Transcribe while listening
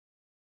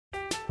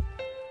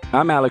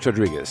I'm Alex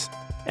Rodriguez.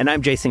 And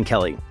I'm Jason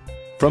Kelly.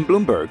 From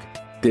Bloomberg,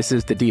 this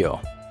is The Deal.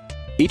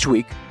 Each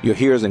week, you'll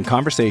hear us in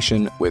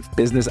conversation with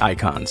business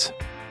icons.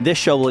 This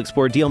show will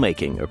explore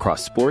deal-making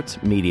across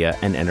sports, media,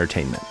 and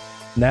entertainment.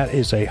 That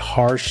is a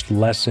harsh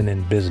lesson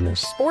in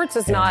business. Sports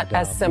is not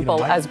as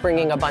simple as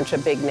bringing a bunch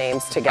of big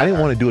names together. I didn't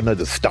want to do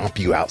another stomp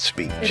you out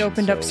speech. It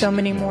opened up so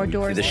many more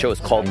doors. The show is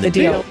called The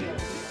Deal.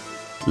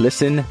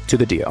 Listen to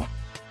The Deal.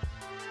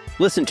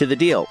 Listen to The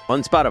Deal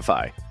on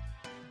Spotify.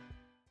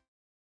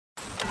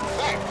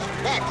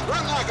 Back,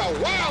 run like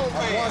a wild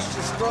man. I watched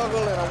you struggle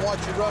and I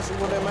watched you wrestle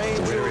with them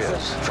angels. The winner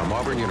is from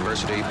Auburn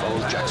University, Bo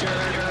Jackson.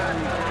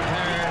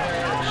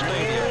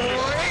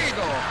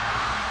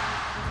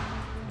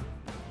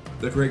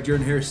 The correct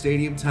Jordan-Hare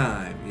Stadium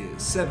time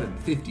is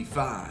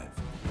 7:55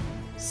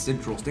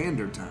 Central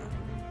Standard Time.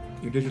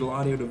 Your digital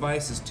audio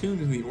device is tuned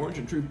to the Orange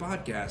and True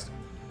podcast,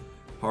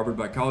 harbored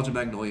by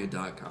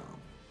collegeofmagnolia.com.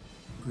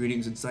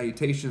 Greetings and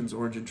salutations,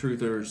 Orange and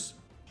Truthers.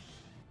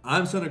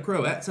 I'm Son of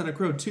Crow, at Son of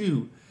Crow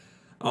 2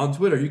 on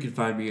Twitter. You can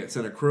find me at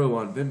Son of Crow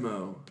on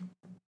Venmo.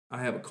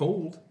 I have a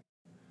cold,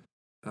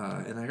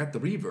 and I got the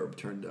reverb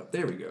turned up.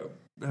 There we go.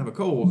 I have a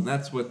cold, and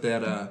that's what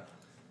that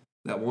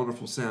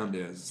wonderful sound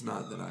is. It's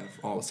not that I've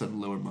all of a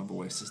sudden lowered my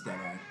voice. It's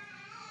that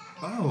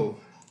oh,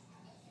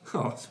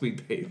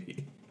 sweet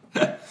baby.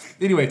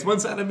 Anyway, it's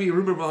one side of me,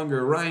 rumor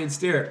monger Ryan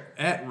Sterrett,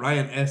 at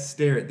Ryan S.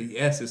 Sterrett. The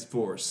S is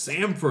for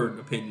Samford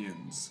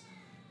Opinions.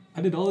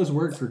 I did all this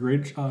work for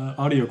great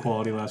audio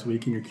quality last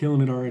week, and you're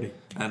killing it already.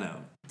 I know.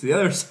 To the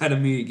other side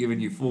of me, giving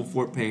you full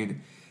Fort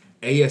Payne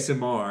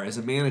ASMR, as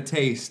a man of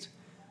taste,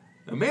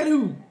 a man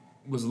who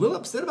was a little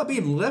upset about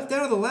being left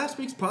out of the last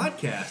week's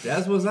podcast,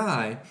 as was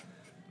I.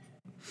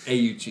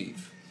 AU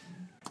Chief.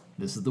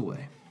 This is the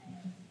way.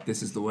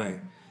 This is the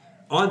way.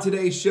 On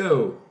today's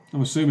show...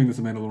 I'm assuming it's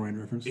a Mandalorian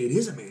reference. It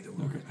is a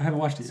Mandalorian. Okay. I haven't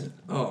watched it yet.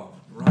 Oh,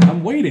 right.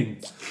 I'm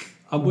waiting.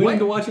 I'm waiting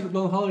to watch it on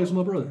the holidays with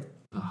my brother.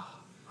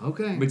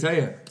 Okay. Let me tell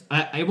you.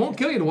 I won't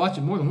kill you to watch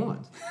it more than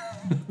once.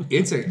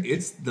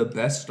 It's the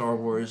best Star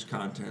Wars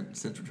content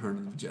since Return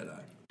of the Jedi.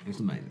 It's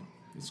amazing.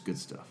 It's good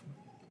stuff.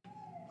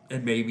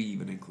 And maybe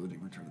even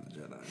including Return of the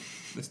Jedi.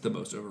 It's the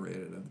most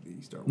overrated of the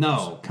Star Wars.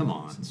 No, come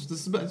on.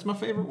 It's my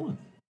favorite one.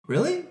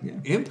 Really? Yeah.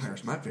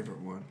 Empire's my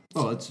favorite one.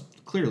 Oh, it's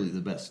clearly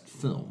the best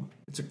film.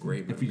 It's a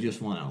great movie. If you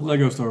just want to...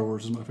 Lego Star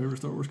Wars is my favorite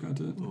Star Wars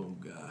content. Oh,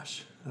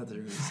 gosh. I thought they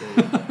were going to say...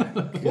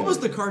 What was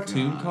the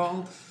cartoon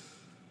called?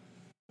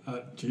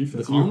 Chief,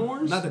 the Clone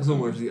Wars? Not the Clone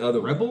Wars, the other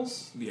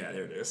Rebels? one. Yeah,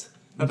 there it is.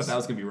 I thought that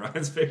was going to be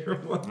Ryan's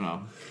favorite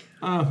one.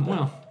 Oh.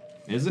 Well,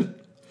 is it?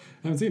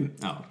 I haven't seen it.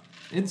 Oh.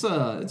 It's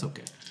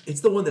okay.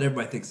 It's the one that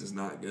everybody thinks is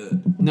not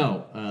good.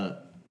 No.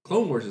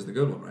 Clone Wars is the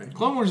good one, right?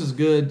 Clone Wars is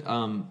good.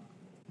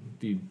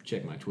 If you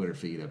check my Twitter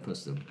feed, I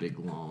posted a big,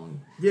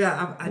 long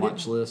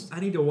watch list. I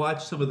need to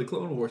watch some of the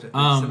Clone Wars.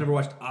 I never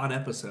watched an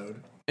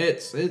episode.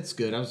 It's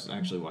good. I was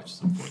actually watching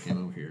some before I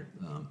came over here.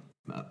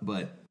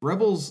 But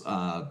Rebels,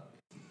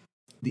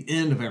 the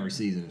end of every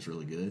season is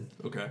really good.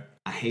 Okay.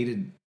 I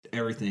hated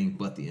everything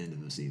but the end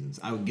of the seasons.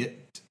 I would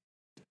get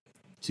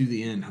to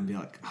the end, I'd be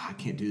like, I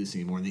can't do this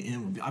anymore. And the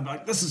end I'd be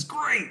like, this is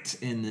great.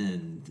 And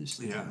then this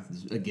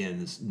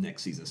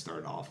next season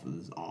started off with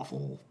this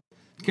awful.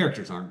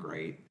 Characters aren't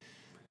great.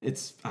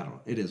 It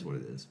is what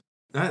it is.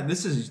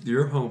 This is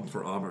your home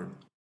for Auburn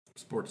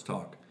Sports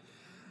Talk.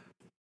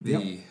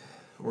 The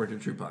Oregon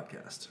True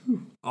Podcast.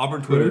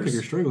 Auburn Twitters. I think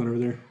you're struggling over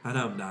there. I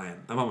know, I'm dying.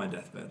 I'm on my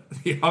deathbed.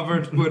 The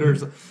Auburn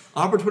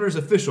Twitters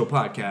official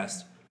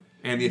podcast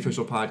and the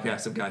official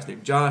podcast of guys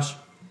named Josh.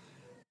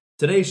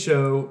 Today's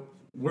show,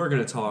 we're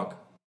going to talk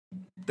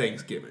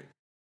Thanksgiving.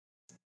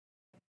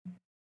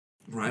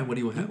 Ryan, what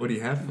do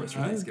you have for us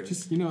for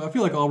Thanksgiving? I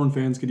feel like Auburn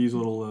fans could use a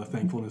little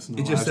thankfulness in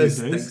their lives. It just says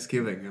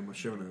Thanksgiving in my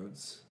show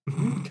notes.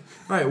 All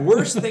right,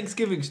 worst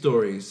Thanksgiving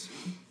stories.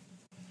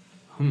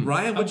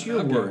 Ryan, what's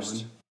your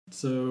worst?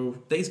 So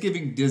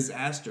Thanksgiving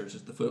disasters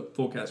is the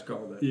Fullcast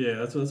called it. Yeah,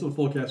 that's what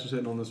Fullcast was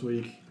hitting on this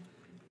week.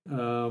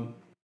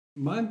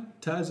 Mine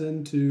ties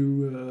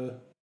into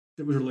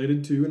it was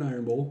related to an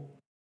Iron Bowl.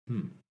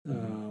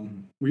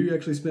 We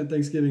actually spent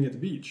Thanksgiving at the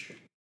beach,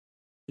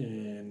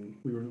 and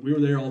we were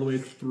there all the way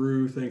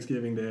through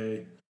Thanksgiving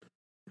Day,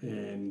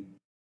 and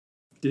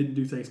didn't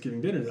do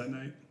Thanksgiving dinner that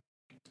night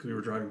because we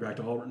were driving back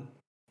to Auburn.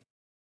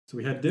 So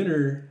we had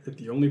dinner at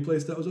the only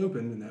place that was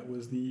open, and that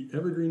was the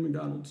Evergreen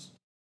McDonald's.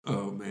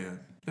 Oh man,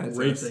 that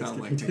does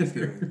sound like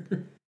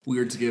Thanksgiving.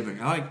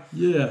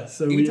 Weirdsgiving.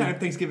 So anytime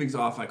Thanksgiving's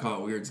off, I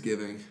call it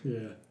Weirdsgiving.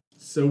 Yeah.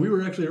 So we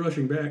were actually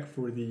rushing back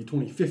for the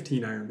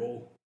 2015 Iron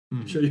Bowl.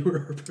 To show you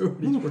where our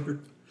priorities were.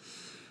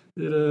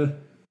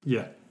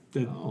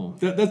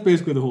 That's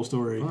basically the whole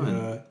story.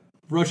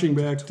 Rushing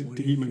back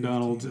to eat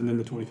McDonald's and then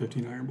the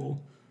 2015 Iron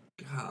Bowl.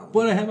 Golly.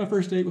 But I had my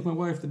first date with my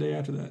wife the day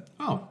after that.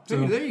 Oh,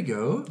 so there you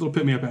go. It'll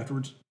pick me up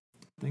afterwards.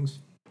 Things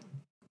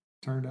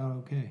turned out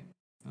okay,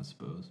 I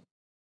suppose.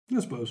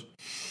 What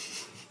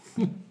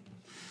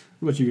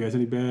about you guys?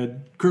 Any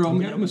bad? Crow,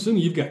 I'm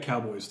assuming you've got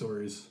Cowboy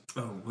stories.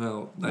 Oh,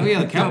 well.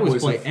 The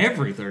Cowboys play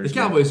every Thursday. The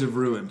Cowboys have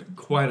ruined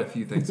quite a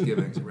few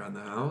Thanksgivings around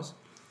the house.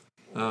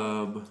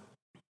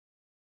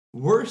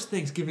 Worst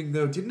Thanksgiving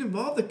though didn't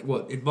involve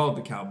involved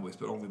the Cowboys,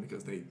 but only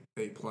because they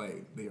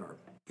play. They are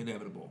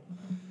inevitable.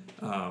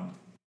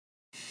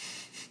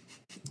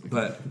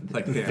 But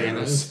like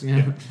Thanos,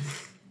 yeah.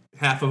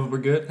 Half of them are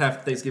good,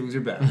 half Thanksgivings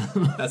are bad.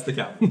 That's the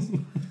Cowboys.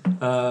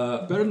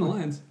 Better than the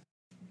Lions.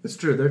 It's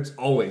true. They're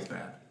always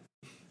bad.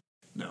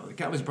 No, the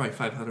Cowboys are probably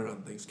 500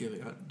 on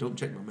Thanksgiving. Don't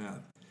check my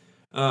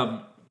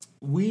math.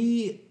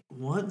 We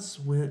once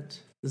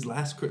went this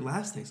last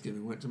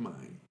Thanksgiving. Went to my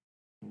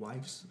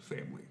wife's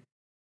family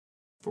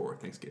for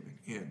Thanksgiving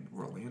in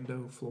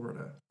Orlando,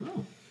 Florida.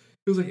 Oh,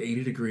 it was like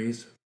 80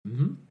 degrees.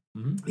 Mm-hmm.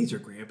 Mm-hmm. These are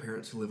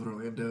grandparents who live in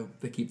Orlando.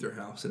 They keep their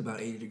house at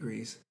about 80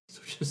 degrees,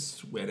 so just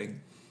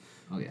sweating.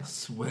 Oh yeah,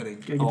 sweating.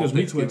 Gotta get those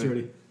meat sweats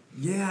ready.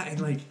 Yeah, and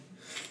like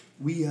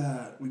we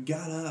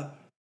got up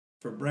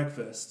for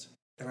breakfast,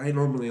 and I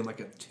normally am like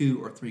a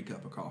 2 or 3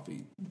 cup of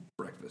coffee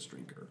breakfast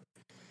drinker,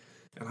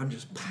 and I'm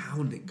just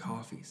pounding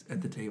coffees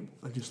at the table.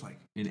 I'm just like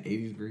in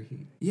 80-degree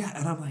heat. Yeah,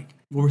 and I'm like,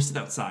 well, we're sitting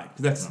outside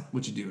because that's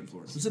what you do in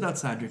Florida. We're sitting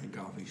outside drinking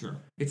coffee. Sure,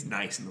 it's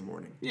nice in the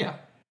morning. Yeah.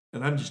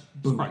 And I'm just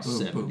boom, boom,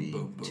 72. boom,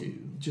 boom,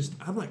 boom. Just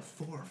I'm like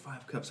 4 or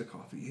 5 cups of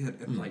coffee in,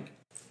 and like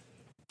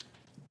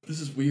this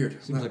is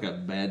weird. Seems like a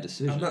bad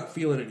decision. I'm not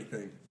feeling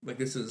anything. Like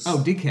this is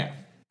decaf.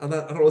 I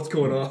don't know what's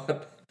going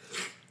on,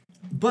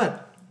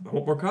 but I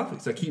want more coffee.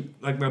 So I keep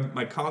like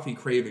my coffee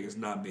craving is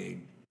not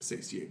being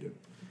satiated.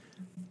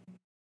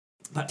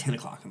 About 10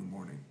 o'clock in the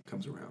morning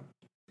comes around,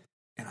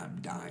 and I'm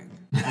dying.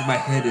 And my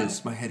head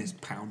is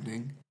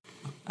pounding.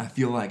 I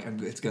feel like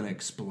it's gonna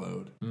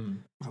explode.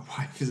 My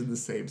wife is in the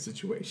same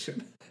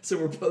situation, so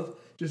we're both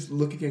just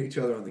looking at each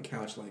other on the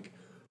couch, like,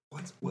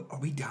 "What? Are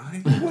we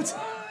dying?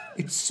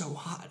 It's so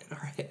hot in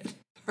our head.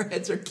 Our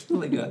heads are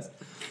killing us."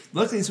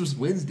 Luckily, this was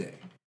Wednesday,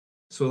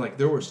 so like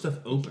there was stuff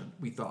open.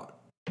 We thought,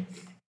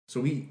 so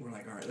we were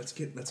like, "All right, let's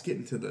get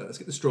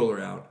the stroller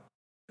out,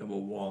 and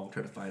we'll walk,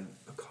 try to find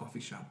a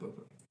coffee shop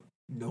open."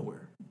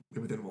 Nowhere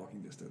within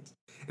walking distance,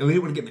 and we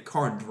didn't want to get in the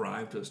car and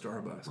drive to a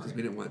Starbucks because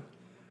we didn't want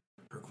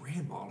her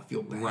grandma to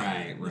feel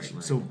bad. Right.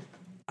 So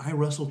I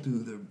rustled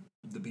through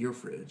the beer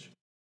fridge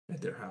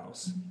at their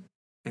house,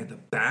 and the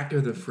back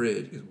of the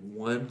fridge is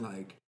one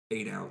like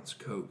 8-ounce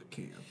Coke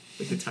can,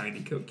 like a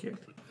tiny Coke can.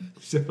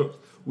 So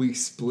we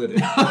split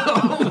it.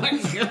 Oh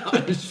my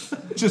gosh!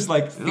 Just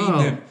like feed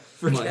them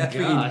for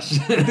caffeine.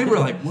 Gosh. And they were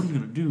like, "What are we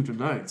gonna do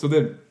tonight?" So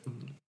then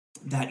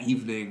that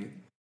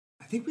evening,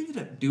 I think we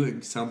ended up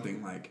doing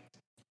something like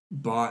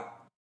bought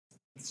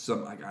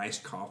some like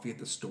iced coffee at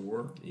the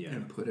store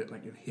and put it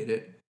like and hid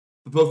it.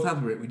 But both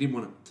times we didn't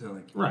want it to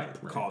like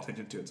call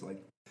attention to it. So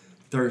like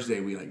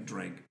Thursday we like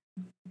drank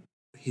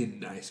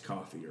hidden iced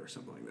coffee or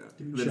something like that.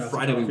 Then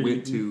Friday we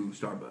went to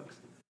Starbucks.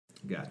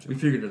 Gotcha. We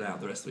figured it out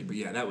the rest of the week. But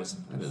yeah, that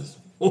is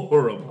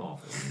horrible.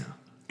 Awful, yeah.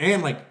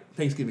 And like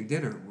Thanksgiving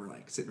dinner, we're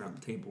like sitting around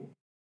the table,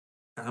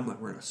 and I'm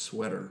like wearing a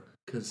sweater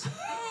because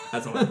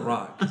that's all I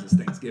rock because it's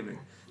Thanksgiving.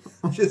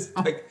 Just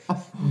like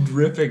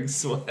dripping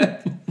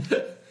sweat.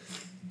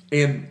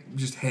 And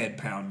just head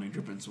pounding,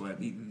 dripping sweat,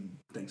 eating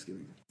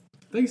Thanksgiving.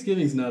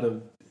 Thanksgiving's not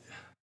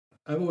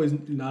I've always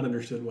not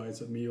understood why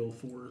it's a meal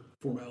for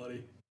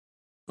formality.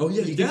 Oh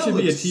yeah, you it should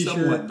be a T-shirt.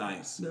 Somewhat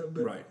nice, no,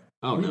 right?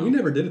 Oh we, no, we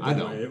never did it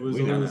that I way. It was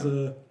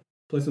always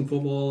play some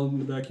football in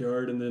the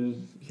backyard and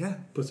then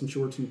put some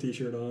shorts and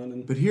T-shirt on.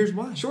 And but here's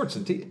why: shorts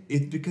and T.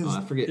 It's because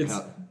I forget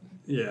how.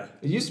 Yeah,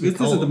 it used to be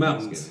cold. This is the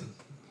mountains.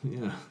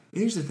 Yeah.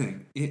 Here's the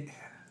thing: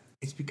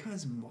 it's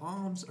because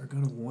moms are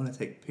gonna want to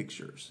take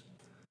pictures.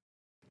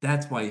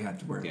 That's why you have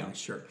to wear a nice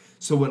shirt.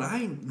 So what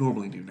I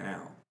normally do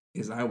now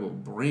is I will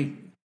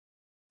bring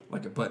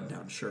like a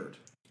button-down shirt,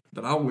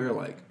 but I'll wear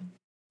like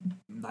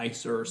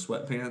nicer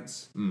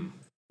sweatpants and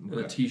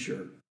a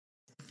T-shirt.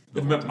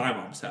 If I'm at my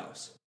mom's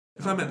house,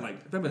 if I'm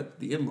at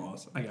the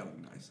in-laws, I gotta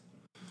look nice.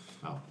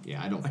 Oh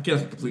yeah, I don't. I can't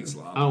be a complete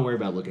slob. I don't worry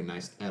about looking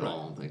nice at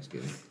all on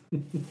Thanksgiving.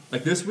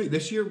 Like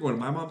this year, going to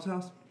my mom's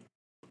house,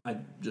 I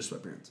just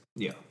sweatpants.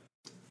 Yeah,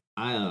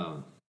 I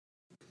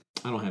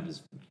don't have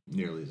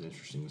nearly as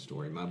interesting a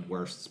story. My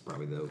worst is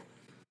probably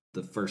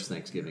the first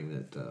Thanksgiving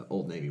that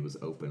Old Navy was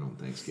open on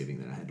Thanksgiving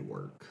that I had to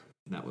work.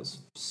 That was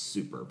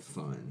super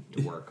fun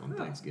to work on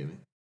Thanksgiving.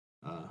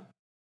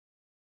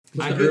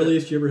 What's the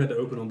earliest you ever had to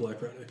open on Black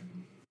Friday?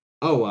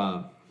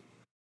 Oh,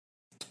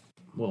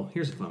 well,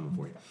 here's a fun one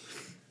for you.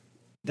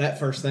 That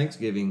first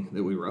Thanksgiving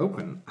that we were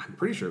open, I'm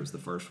pretty sure it was the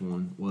first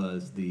one,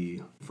 was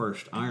the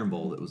first Iron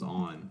Bowl that was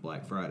on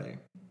Black Friday.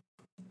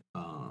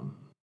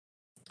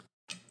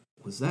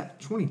 Was that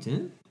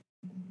 2010?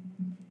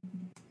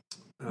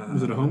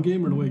 Was it a home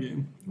game or an away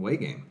game? Away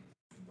game.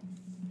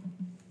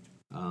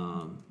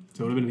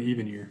 So it would have been an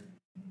even year.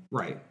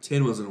 Right.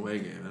 10 was an away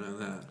game, I know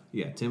that.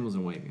 Yeah, 10 was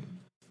an away game.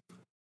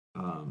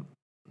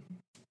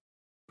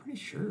 Pretty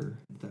sure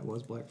that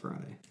was Black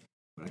Friday,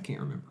 but I can't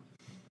remember.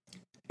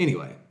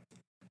 Anyway,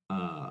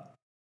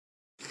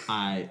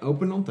 I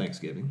opened on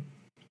Thanksgiving.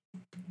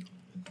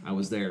 I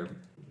was there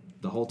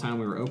the whole time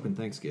we were open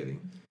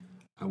Thanksgiving.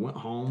 I went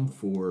home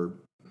for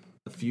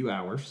a few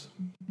hours,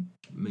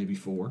 maybe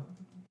 4.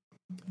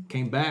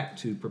 Came back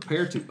to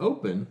prepare to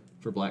open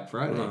for Black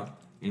Friday,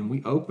 and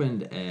we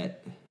opened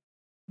at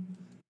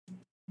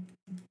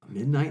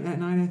midnight that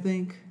night, I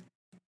think.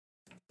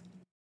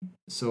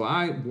 So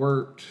I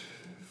worked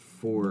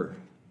for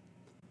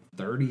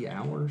 30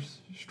 hours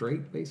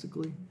straight,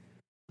 basically.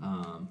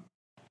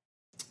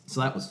 So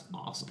that was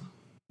awesome.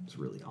 It was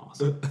really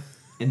awesome.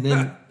 And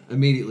then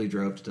immediately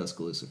drove to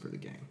Tuscaloosa for the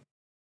game.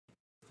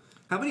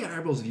 How many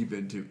Iron Bowls have you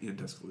been to in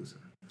Tuscaloosa?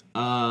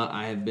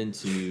 I have been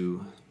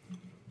to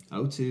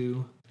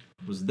 02.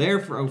 Was there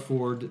for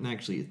 04. Didn't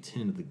actually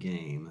attend the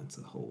game. That's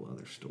a whole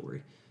other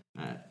story.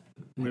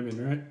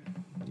 Women, right?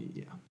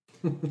 Yeah.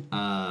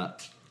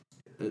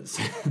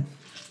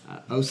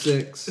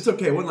 06. It's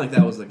okay. It wasn't like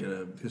that was like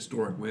a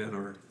historic win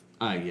or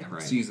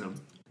season.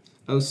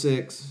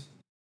 06,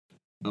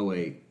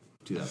 08,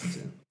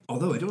 2010.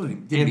 Although I don't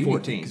even and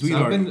 14. So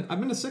I've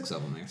been to 6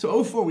 of them there.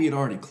 So 04 we had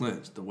already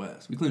clinched the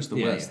West. We clinched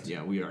the West.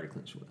 Yeah, we had already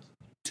clinched the West.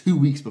 2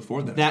 weeks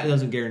before that. That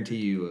doesn't guarantee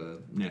you a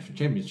national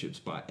championship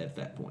spot at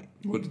that point.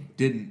 Well, it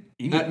didn't.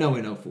 No,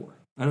 in 04.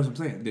 I know what I'm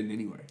saying. It didn't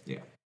anyway. Yeah.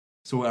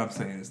 So what I'm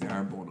saying is the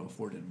Iron Bowl in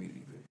 04 didn't mean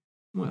anything.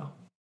 Well,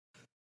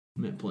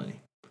 it meant plenty.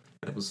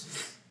 That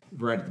was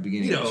right at the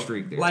beginning of the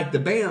streak there. Like the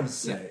BAMs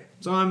say. Yeah.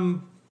 So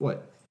I'm,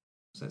 what?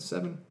 Is that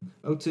 7?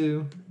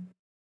 02?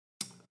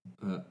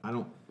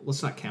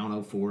 Let's not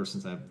count 04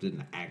 since I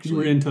didn't actually. You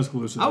were in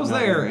Tuscaloosa. I was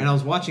there and I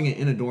was watching it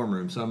in a dorm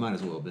room, so I might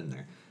as well have been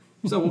there.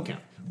 So we'll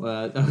count.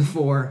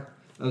 04,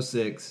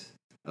 06,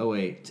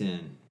 08,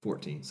 10,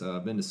 14. So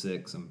I've been to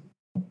 6. I'm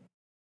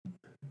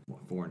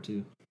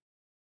 4-2.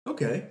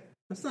 Okay.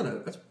 That's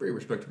a pretty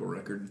respectable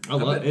record. I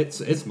love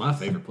it. It's my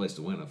favorite place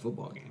to win a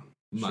football game.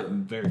 My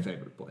very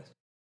favorite place.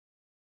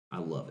 I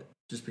love it.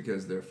 Just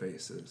because their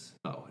faces.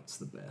 Oh, it's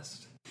the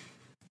best.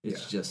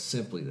 It's just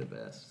simply the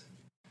best.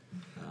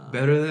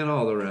 Better than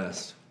all the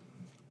rest.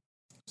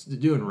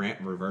 Doing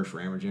reverse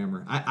Rammer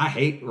Jammer. I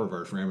hate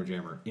reverse Rammer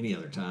Jammer any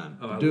other time.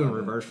 Doing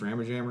reverse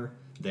Rammer Jammer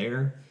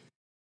there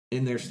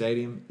in their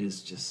stadium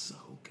is just so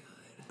good.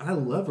 I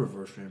love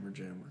reverse Rammer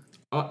Jammer.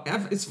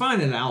 It's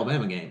fine in an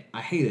Alabama game.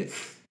 I hate it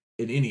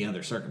in any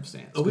other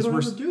circumstance. Oh, we don't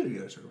ever do it in any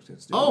other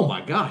circumstance. Oh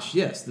my gosh,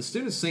 yes. The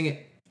students sing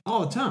it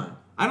all the time.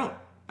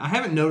 I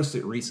haven't noticed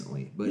it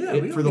recently, but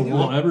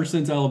ever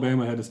since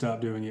Alabama had to stop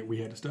doing it, we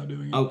had to stop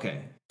doing it.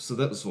 Okay, so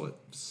that was what,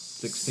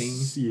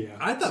 16? Yeah,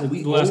 I thought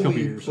we the last only couple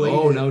years.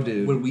 played no,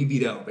 dude. When we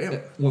beat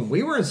Alabama, when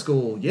we were in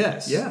school,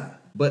 yes, yeah,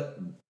 but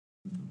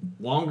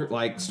longer,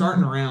 like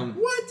starting around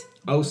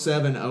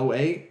 07,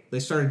 08, they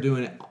started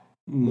doing it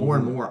more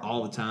and more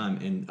all the time,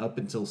 and up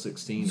until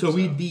 16. So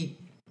we beat.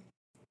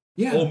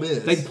 Yeah, Ole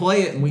Miss. They'd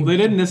play it, and they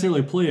didn't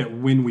necessarily play it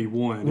when we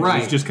won. It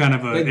was just kind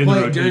of a they'd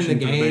play it during the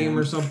game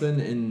or something.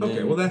 And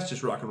okay, well that's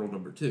just rock and roll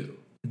number 2.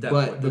 At that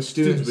but point. the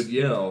students would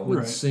yell,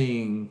 would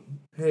sing,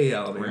 "Hey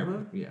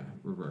Alabama!"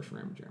 Reverse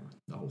Rammer Jammer,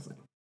 the whole thing.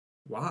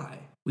 Why?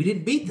 We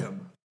didn't beat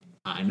them.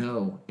 I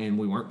know, and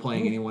we weren't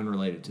playing anyone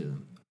related to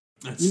them.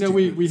 That's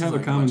we have a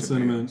common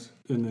sentiment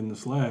in the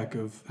Slack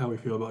of how we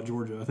feel about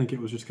Georgia. I think it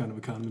was just kind of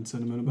a common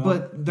sentiment about.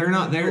 But they're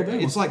not there.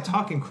 Alabama. It's like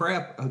talking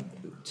crap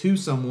to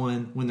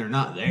someone when they're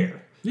not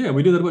there. Yeah,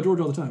 we do that about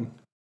Georgia all the time.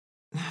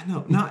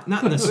 No, not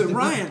in the But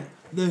Ryan,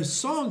 the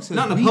song says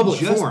not in a public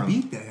just forum.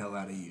 Beat the hell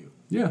out of you.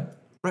 Yeah,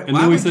 right. And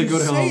Why then we would said you go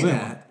to say Alabama.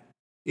 That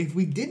if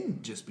we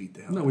didn't just beat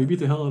the hell. No, we beat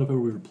the hell out of whoever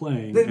we were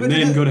playing, and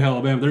then go to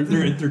Alabama.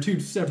 They're two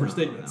separate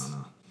statements.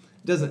 No.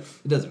 It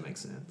doesn't make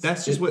sense.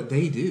 That's just what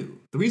they do.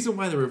 The reason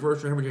why the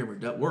reverse Rammer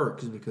Jammer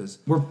works is because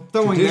we're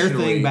throwing their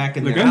thing back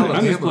in their Alabama.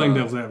 I'm just playing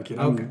devil's advocate.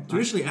 Okay.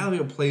 Traditionally,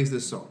 Alabama plays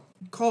this song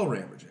called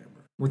Rammer Jammer.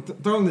 We're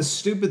throwing this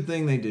stupid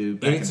thing they do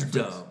back and it's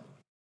dumb.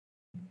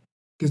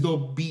 Because they'll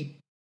beat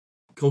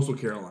Coastal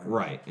Carolina.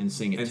 Right, and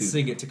sing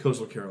it to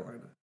Coastal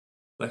Carolina.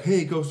 Like,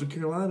 hey, Coastal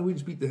Carolina, we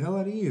just beat the hell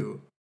out of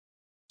you.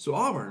 So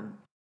Auburn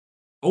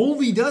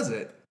only does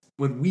it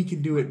when we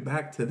can do it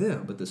back to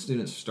them. But the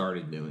students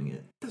started doing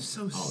it. That's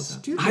so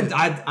stupid.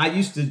 I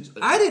used to...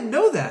 I didn't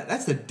know that.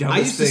 That's the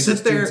dumbest thing the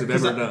students have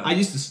ever done. I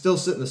used to still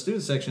sit in the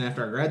student section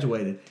after I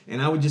graduated, and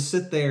I would just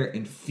sit there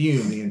and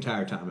fume the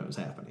entire time it was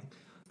happening.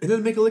 It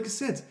doesn't make a lick of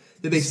sense.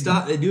 Did they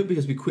stop? They do it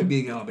because we quit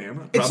beating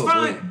Alabama? It's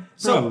fine.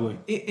 Probably.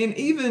 And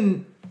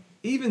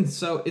even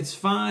so, it's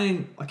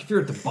fine. Like if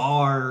you're at the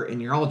bar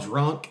and you're all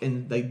drunk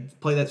and they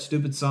play that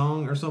stupid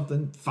song or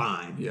something,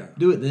 fine. Yeah.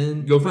 Do it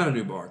then. Go find a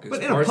new bar. Because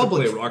bars that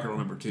play rock and roll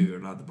number 2 are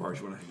not the bars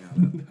you want to hang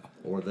out at.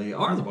 Or they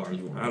are the bars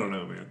you want to I don't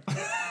know, man.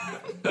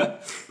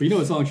 But you know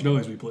what song should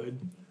always be played?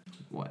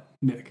 What?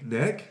 Nick.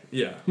 Nick?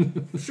 Yeah.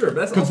 Sure.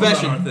 That's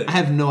Confession. Also not our thing. I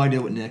have no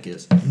idea what Nick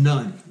is.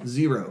 None.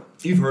 Zero.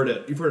 You've heard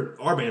it. You've heard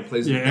our band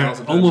plays it. Yeah,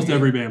 almost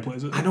every band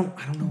plays it. I don't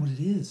know what it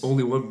is.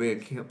 Only one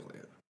band can't play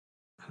it.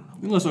 I don't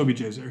know. Unless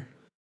OBJ's there.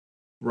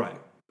 Right.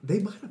 They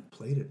might have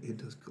played it in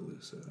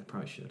Tuscaloosa. They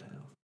probably should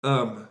have.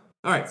 All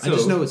right. So, I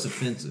just know it's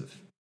offensive.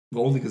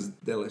 Well, only because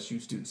the LSU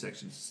student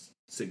section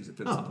sings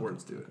offensive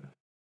words to it.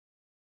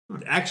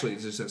 Okay. Actually,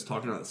 it just says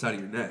talking out the side of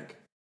your neck,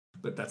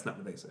 but that's not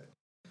what they say.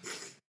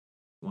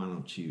 Why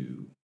don't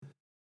you?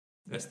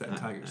 That's that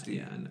Tiger Steve.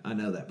 Yeah, I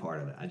know that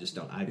part of it. I just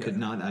don't. I could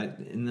not.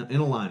 In a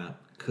lineup,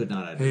 could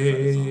not identify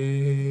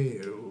hey,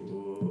 the song.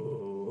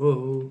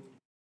 Oh.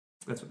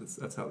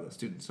 That's how the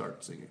students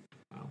start singing.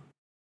 Wow.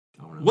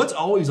 What's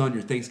always on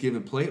your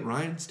Thanksgiving plate,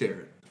 Ryan?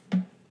 Stare it.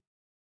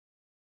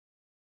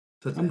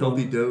 Such a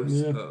healthy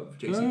dose of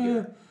Jason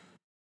Garrett.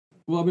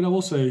 Well, I mean, I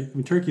will say,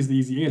 turkey's the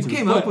easy answer. You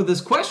came up with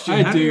this question.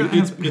 I do.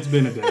 It's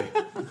been a day.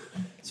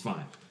 It's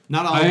fine.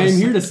 Not all. I am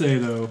here to say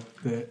though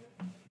that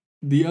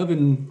the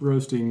oven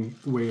roasting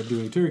way of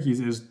doing turkeys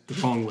is the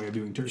wrong way of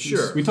doing turkeys.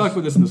 Sure. We talked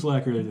about this in the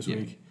Slack earlier this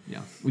week.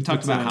 Yeah. We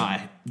talked about how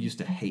I used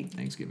to hate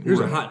Thanksgiving. Here's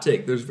a hot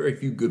take. There's very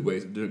few good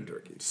ways of doing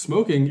turkey.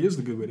 Smoking is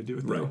the good way to do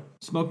it, though. Right.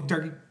 Smoking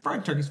turkey.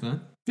 Fried turkey's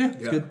fun. Yeah,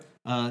 it's good.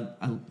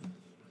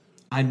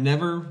 I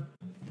never,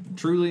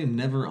 truly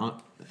never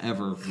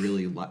ever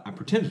really I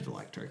pretended to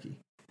like turkey.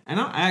 And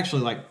I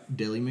actually like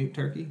deli meat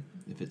turkey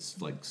if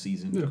it's like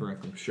seasoned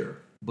correctly. Sure.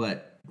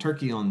 But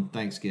turkey on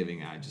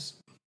Thanksgiving, I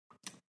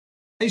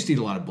used to eat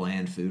a lot of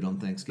bland food on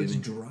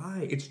Thanksgiving.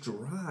 It's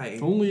dry.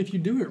 Only if you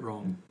do it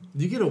wrong.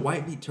 You get a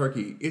white meat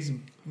turkey, it's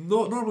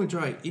normally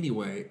dry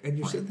anyway, and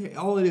you're sitting there,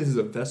 all it is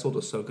a vessel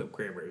to soak up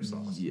cranberry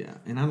sauce. Yeah,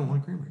 and I don't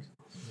like cranberries.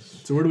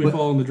 So where do we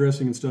fall in the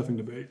dressing and stuffing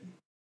debate?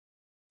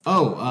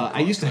 I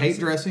used to hate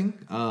dressing.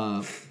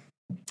 I've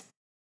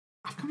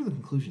come to the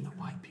conclusion that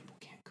white people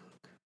can't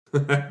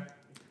cook.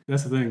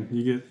 That's the thing.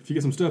 If you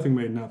get some stuffing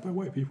made not by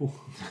white people,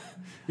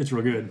 it's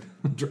real good.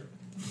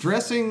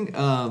 Dressing,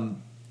 I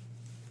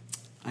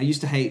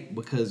used to hate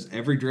because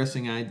every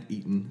dressing I'd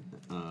eaten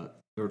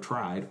or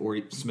tried or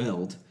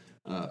smelled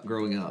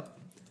growing up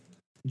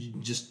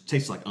just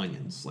tastes like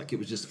onions. Like it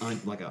was just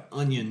like an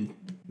onion,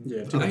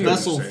 a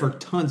vessel for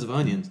tons of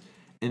onions.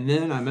 And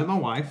then I met my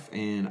wife,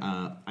 and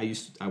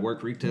I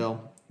worked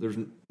retail. There's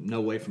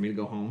no way for me to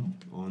go home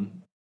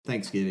on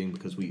Thanksgiving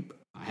because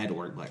I had to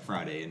work Black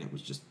Friday, and it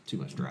was just too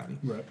much driving.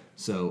 Right.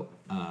 So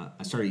I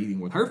started eating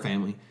with her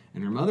family,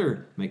 and her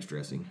mother makes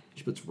dressing.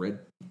 She puts red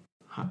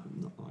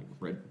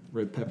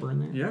pepper in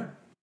there. Yeah.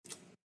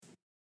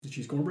 The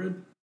cheese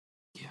cornbread?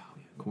 Yeah.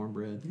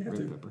 Cornbread,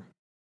 red pepper.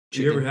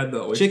 Chicken. You ever had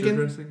the oyster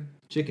dressing?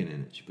 Chicken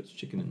in it. She puts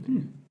chicken in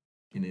there.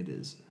 And it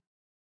is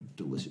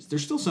delicious.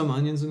 There's still some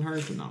onions in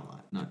hers, but not a lot.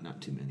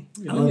 Not too many.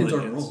 Yeah, onions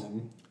aren't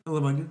wrong. I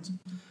love onions.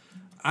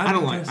 I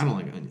don't like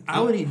onions. I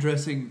would eat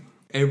dressing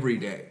every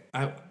day.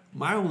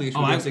 My only issue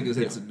with dressing is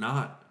that it's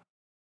not.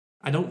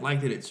 I don't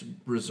like that it's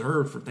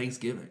reserved for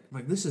Thanksgiving.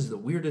 Like, this is the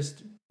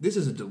weirdest. This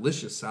is a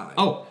delicious side.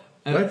 Oh,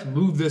 let's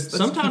move this.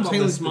 Sometimes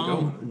Haley's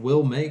mom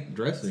will make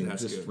dressing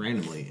That's just good.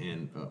 randomly,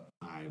 and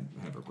I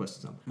have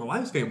requested some. My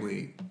wife's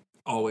family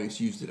always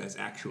used it as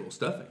actual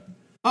stuffing.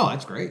 Oh,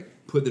 that's great.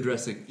 Put the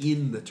dressing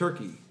in the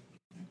turkey,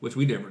 which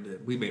we never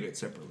did. We made it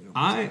separately.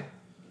 I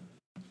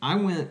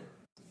went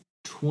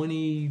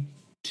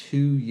 22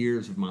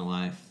 years of my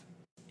life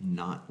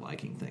not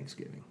liking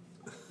Thanksgiving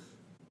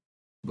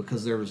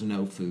because there was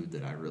no food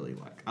that I really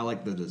like. I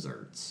like the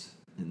desserts,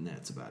 and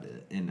that's about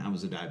it. And I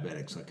was a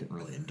diabetic, so I couldn't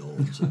really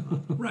indulge.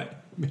 Right.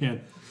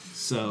 Man.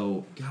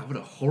 So, God, what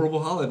a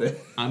horrible holiday.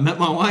 I met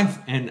my wife,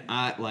 and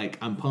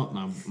I'm pumped.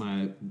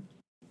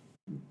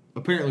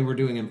 Apparently, we're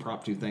doing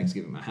impromptu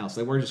Thanksgiving at my house.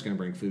 They were just going to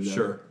bring food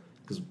over.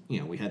 Because,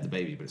 we had the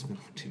baby, but it's been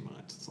too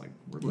much. It's like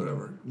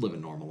we're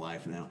living normal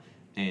life now.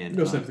 And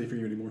no sympathy for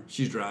you anymore.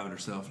 She's driving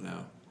herself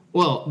now.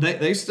 Well,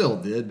 they still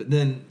did, but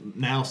then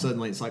now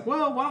suddenly it's like,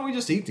 well, why don't we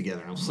just eat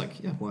together? And I was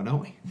like, yeah, why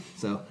don't we?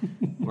 So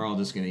we're all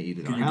just going to eat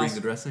at our house. Can you bring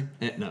the dressing?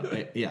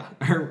 No, yeah.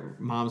 Her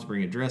mom's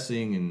bringing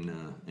dressing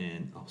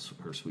and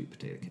her sweet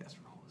potato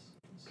casserole.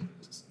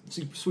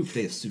 Sweet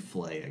potato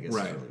souffle, I guess is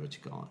really what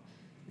you call it.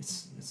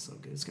 It's so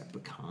good. It's got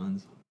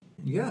pecans,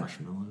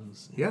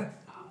 marshmallows. Yeah.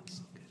 Oh, it's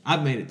so good.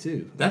 I've made it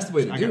too. That's the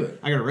way to do it.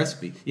 I got a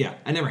recipe. Yeah,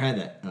 I never had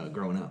that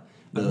growing up.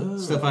 The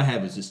stuff I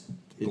had was just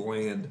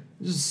bland.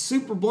 Just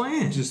super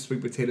bland. Just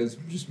sweet potatoes,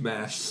 just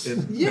mashed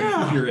and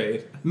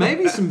pureed.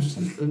 Maybe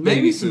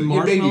some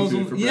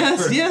marshmallows.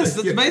 Yes.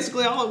 That's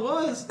basically all it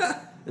was.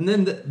 And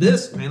then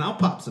this, man, I'll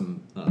pop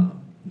some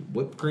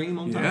whipped cream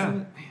on top of it.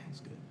 Man,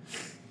 it's good.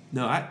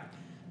 No,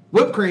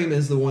 whipped cream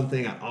is the one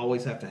thing I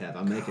always have to have.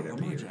 I make it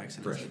every year.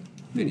 Jackson fresh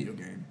video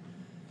game.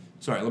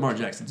 Sorry, Lamar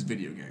Jackson's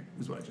video game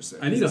is what I just said.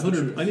 I need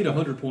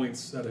 100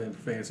 points out of him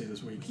for fantasy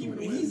this week.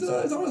 He's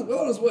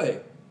on his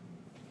way.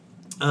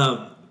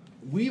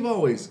 We've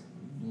always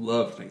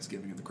loved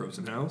Thanksgiving at the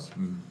Croson house.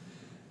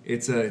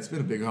 It's been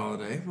a big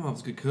holiday. My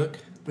mom's a good cook,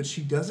 but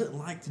she doesn't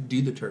like to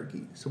do the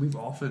turkey, so we've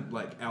often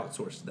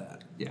outsourced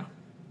that. Yeah.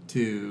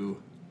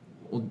 To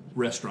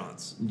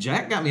restaurants.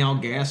 Jack got me all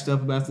gassed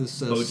up about this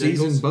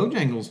seasoned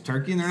Bojangles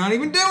turkey, and they're not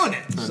even doing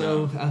it.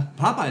 So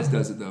Popeyes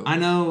does it though. I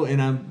know,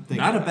 and I'm thinking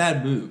not a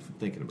bad move.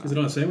 Thinking about is it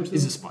on a sandwich? Though?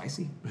 Is it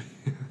spicy?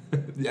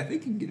 Yeah, I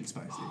think you can get it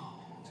spicy.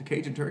 It's a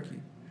Cajun turkey,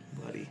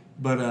 buddy.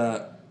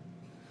 But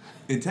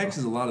in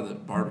Texas, a lot of the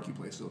barbecue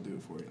places will do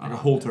it for you, like a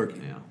whole turkey.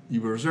 Yeah.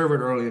 You reserve it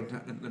early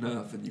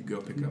enough, and you go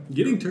pick up.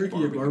 Getting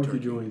turkey at barbecue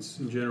joints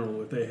in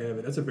general, if they have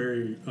it, that's a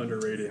very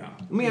underrated. Yeah.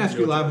 Let me ask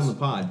you live on the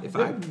pod: if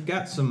I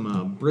got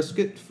some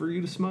brisket for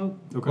you to smoke,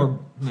 or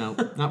no,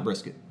 not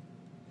brisket,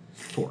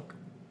 pork,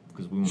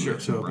 because we want to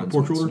make some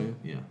pork shoulder.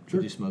 Yeah,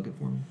 could you smoke it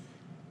for me?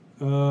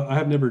 I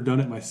have never done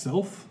it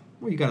myself.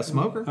 Well, you got a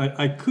smoker?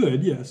 I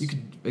could, yes. You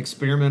could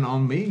experiment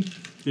on me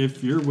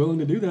if you're willing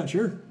to do that.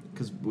 Sure.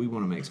 because we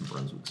want to make some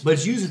Brunswick stew. But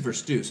it's used for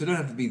stew, so it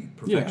doesn't have to be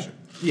perfection.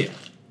 Yeah.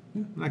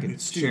 I can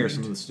share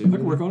some of the stew. I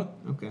can work on it.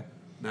 Okay.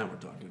 Now we're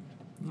talking.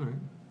 All right.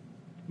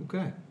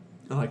 Okay.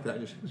 I like that.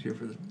 Just here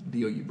for the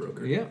deal you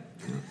broker. Yeah.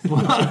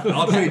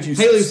 I'll trade you.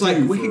 Haley's like,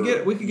 we could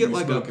get you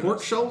like a smoking pork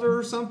us. shoulder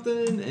or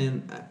something,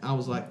 and I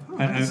was like, oh,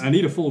 I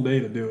need a full day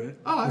to do it.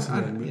 I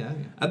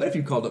bet if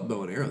you called up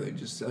Bow and Arrow, they'd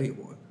just sell you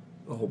one.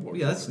 A whole board.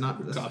 Yeah, that's not.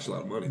 It costs a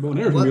lot of money. Bow and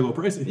Arrow's going to be a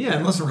little pricey. Yeah,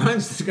 unless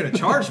Ryan's going to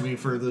charge me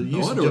for the I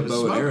use wonder of if his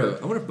Bow and smoker. Arrow.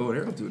 I wonder if Bow and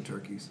Arrow doing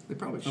turkeys. They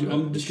probably should.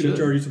 I'm just going to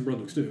charge you some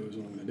Brunswick stew is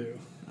what I'm going to do.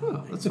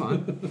 Oh, that's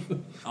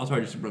fine. I'll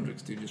charge you some Brunswick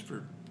stew just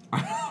for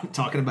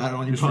talking about it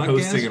on your for podcast.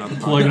 hosting it on the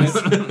Plugging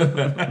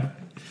podcast.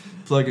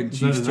 Plugging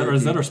Chiefs turkey.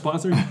 Is that our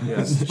sponsor?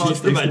 Yeah,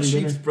 sponsored by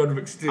Chiefs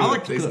Brunswick stew. I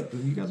like to cook.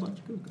 You guys like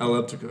to cook? I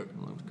love to cook.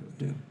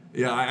 Yeah.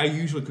 Yeah, I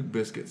usually cook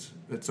biscuits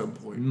at some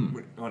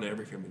point on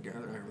every family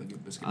gathering. I really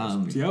good biscuit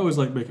recipes. See, I always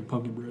like making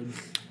pumpkin bread.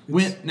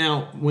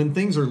 When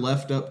things are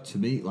left up to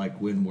me,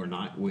 like when we're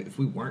not, if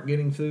we weren't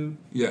getting food,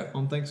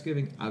 on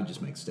Thanksgiving, I would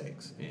just make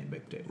steaks and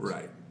baked potatoes.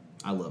 Right.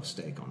 I love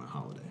steak on a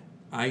holiday.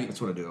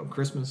 That's what I do on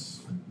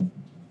Christmas,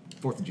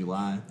 4th of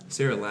July.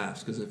 Sarah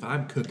laughs because if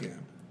I'm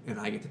cooking and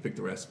I get to pick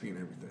the recipe and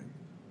everything,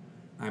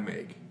 I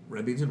make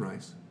red beans and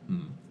rice.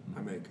 I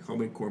make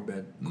homemade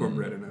cornbread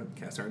in a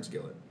cast iron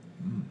skillet.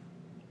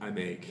 I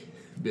make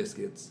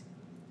biscuits,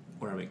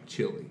 or I make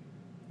chili,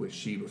 which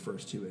she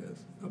refers to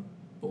as a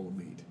bowl of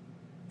meat.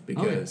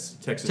 Because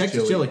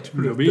Texas chili.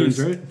 No beans,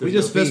 right? We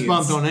just fist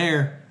bumped on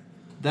air.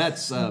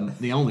 That's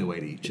the only way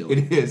to eat chili.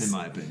 It is, in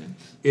my opinion.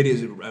 It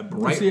is a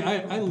bright, See, I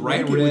bright like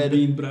it red. with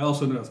beans, but I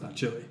also know it's not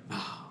chili.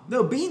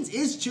 No, beans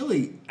is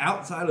chili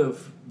outside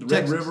of the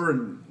Texas. Red River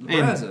and the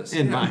Brazos.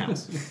 In my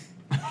house.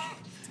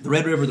 The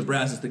Red River, the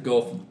Brazos, the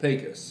Gulf, and the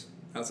Pecos.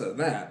 Outside of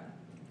that,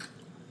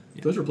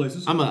 Those are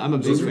places. I'm a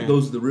big fan.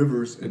 those are the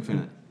rivers Big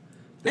fan.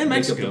 and Mexico.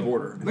 Mexico. The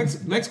border.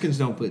 Mexicans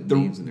don't put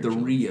beans in their The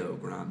chili. Rio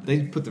Grande.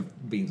 They put the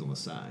beans on the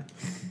side.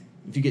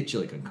 If you get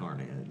chili con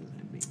carne, it doesn't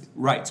have beans.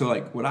 Right. So,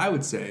 like, what I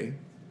would say,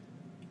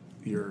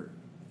 your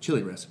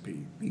chili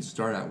recipe needs to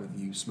start out with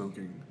you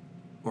smoking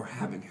or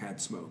having had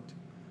smoked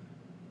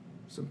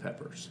some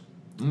peppers,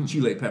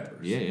 chile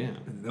peppers. Yeah, yeah.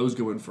 And those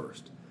go in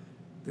first.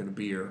 Then a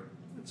beer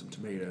and some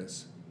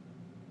tomatoes,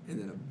 and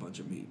then a bunch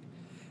of meat.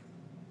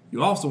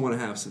 You also want to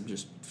have some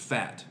just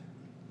fat.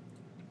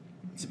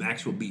 Some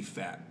actual beef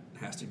fat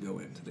has to go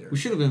into there. We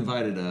should have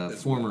invited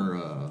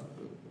former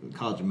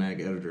College of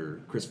Mag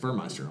editor Chris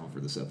Furmeister on for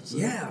this episode.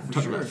 Yeah, for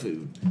talking sure. about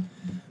food.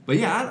 But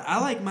yeah,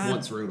 I like mine.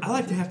 Once wrote I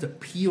like to have to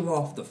peel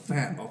off the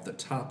fat off the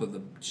top of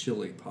the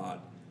chili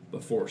pot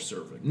before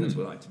serving. That's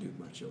what I like to do with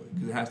my chili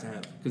because it has to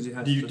have. Because it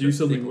has. Do you to do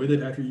something with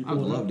it after you? I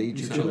would love to eat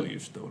your chili. You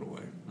just throw it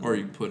away, or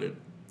you put it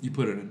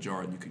in a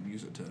jar and you can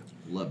use it to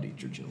Love to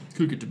eat your chili.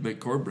 cook it to make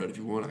cornbread if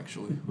you want.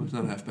 Actually, it's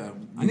not half bad.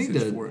 I need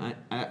usage to. for it.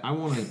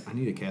 I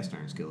need a cast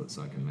iron skillet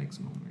so I can make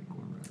some homemade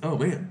cornbread. Oh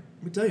man,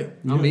 let me tell you.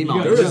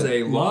 There is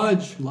a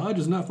lodge. Lodge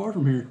is not far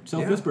from here.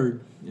 South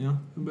Pittsburgh. Yeah.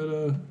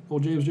 But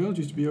old James Jones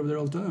used to be over there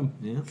all the time.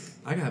 Yeah.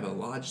 I have a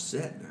Lodge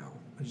set now.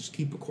 I just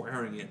keep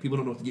acquiring it. People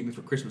don't know what to get me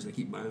for Christmas. They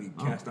keep buying me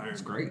cast iron.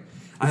 That's great.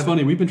 It's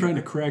funny. We've been trying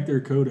to crack their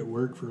code at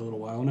work for a little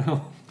while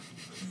now.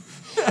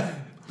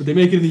 But they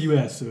make it in the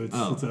U.S., so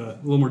it's a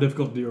little more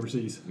difficult to do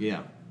overseas.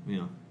 Yeah.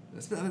 Yeah.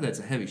 That's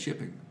a heavy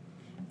shipping.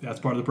 That's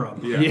part of the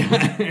problem.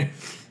 Yeah.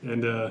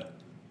 And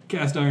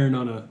cast iron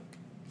on a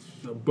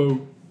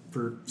boat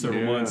for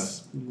several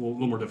months, a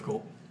little more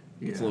difficult.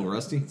 It's a little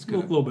rusty. A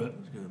little bit.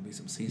 There's going to be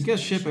some You seasoning.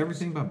 guys ship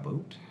everything by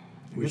boat?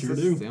 We sure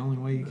that's do. the only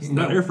way you can.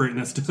 Not air freighting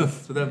that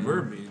stuff. So that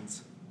verb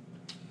means.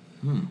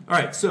 All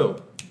right,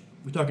 so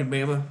we're talking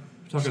Bama.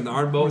 We're talking the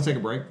Iron Bowl. Want to take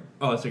a break?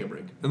 Oh, let's take a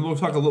break, and we'll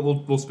talk a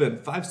little. We'll spend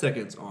 5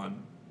 seconds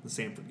on the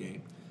Samford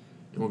game,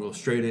 and we'll go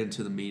straight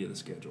into the meat of the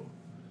schedule.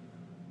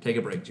 Take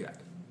a break, Jack.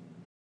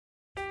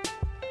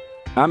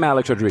 I'm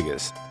Alex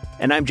Rodriguez.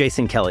 And I'm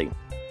Jason Kelly.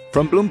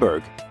 From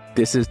Bloomberg,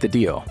 this is The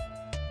Deal.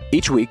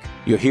 Each week,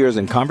 you'll hear us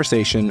in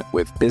conversation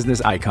with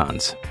business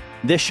icons.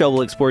 This show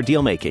will explore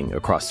deal-making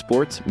across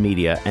sports,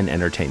 media, and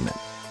entertainment.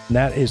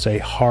 That is a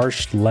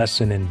harsh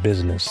lesson in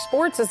business.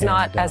 Sports is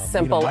not as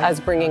simple as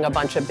bringing a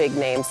bunch of big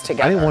names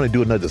together. I didn't want to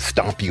do another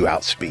stomp you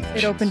out speech.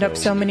 It opened up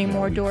so many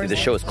more doors. The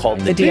show is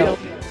called The Deal.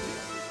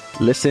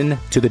 Listen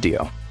to The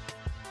Deal.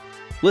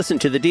 Listen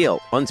to The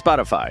Deal on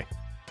Spotify.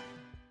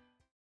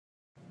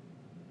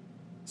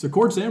 So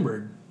Cord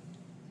Sandberg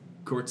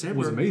Court Sandberg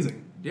was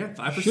amazing. Yeah,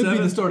 5 for Should 7.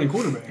 be the starting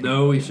quarterback.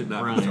 No, he should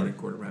not be the starting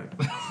quarterback.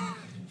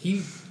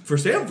 For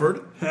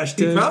Samford,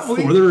 Hashtag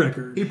for the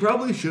record. He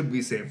probably should be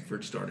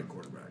Samford's starting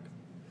quarterback.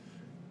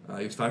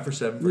 He was 5 for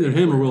 7. For Either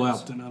him or Will 84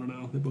 yards. Appleton. I don't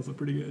know. They both look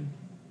pretty good.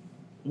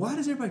 Why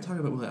does everybody talk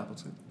about Will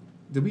Appleton?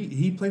 Did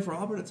he play for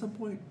Auburn at some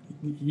point?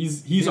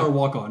 He's our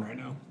walk-on right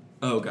now.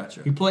 Oh,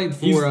 gotcha. He played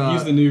for.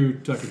 He's the new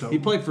Tucker Total. He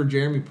played for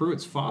Jeremy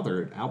Pruitt's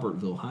father at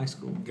Albertville High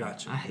School.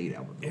 Gotcha. I hate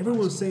Albertville. Everyone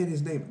was High School. saying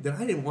his name.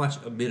 I didn't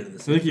watch a minute of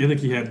this. I think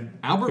he had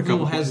a Albertville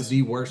couple has plays.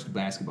 the worst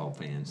basketball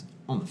fans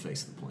on the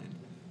face of the planet.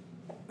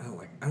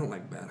 I don't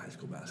like bad high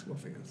school basketball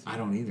fans. I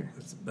don't either.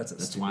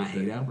 That's why I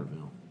hate thing.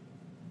 Albertville.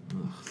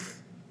 Ugh.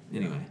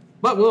 Anyway,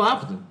 but Will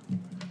Appleton.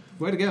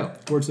 Way to go.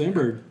 Cord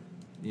Sandberg.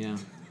 Yeah.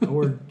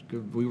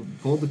 We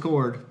pulled the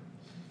cord.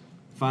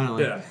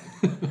 Finally. Yeah.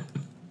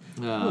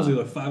 What was he,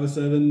 like 5 of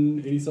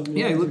 7, 80-something?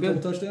 Yeah, he looked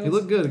good. Touchdowns? He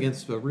looked good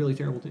against a really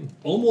terrible team.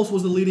 Almost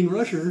was the leading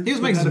rusher. He was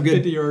making had some a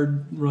good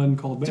 50-yard run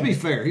called back. To be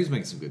fair, he was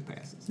making some good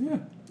passes. Yeah.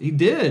 He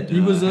did.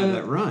 He was have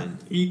that run.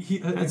 He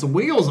had some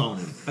wheels on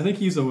him. I think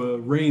he's a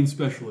range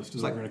specialist,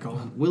 is what we're going to call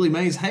him. Willie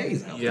Mays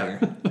Hayes out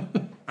there.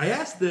 I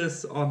asked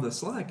this on the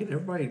Slack, and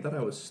everybody thought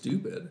I was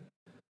stupid.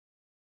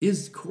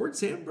 Is Cord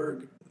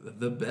Sandberg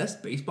the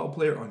best baseball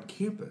player on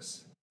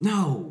campus?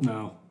 No.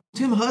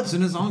 Tim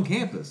Hudson is on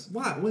campus.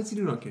 Why? What's he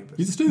doing on campus?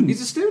 He's a student. He's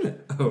a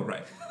student. Oh,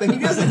 right. But he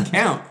doesn't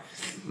count.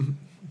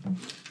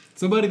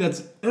 Somebody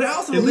that's And I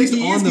also at believe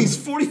least he's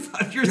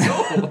 45 years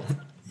old.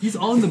 He's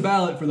on the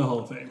ballot for the Hall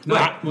of Fame.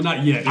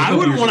 Not yet. I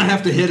wouldn't want to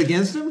have to hit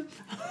against him.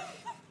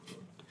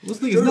 Let's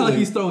think, it's not like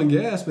he's throwing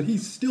gas, but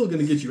he's still going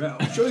to get you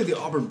out. Surely the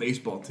Auburn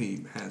baseball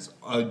team has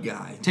a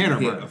guy Tanner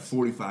who hit Burns. a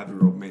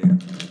 45-year-old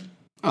man.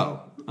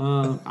 Oh,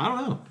 I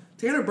don't know.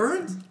 Tanner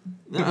Burns?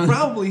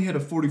 Probably hit a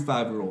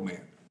 45-year-old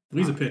man.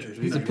 He's a pitcher.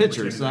 He's a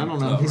pitcher, so I don't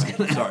know. Oh,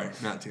 right. Sorry,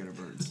 not Tanner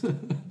Burns.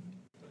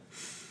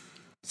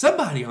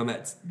 Somebody on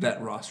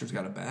that roster's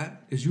got a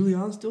bat. Is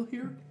Julian still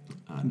here?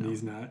 No.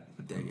 He's not.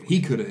 Dang it. He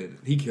could have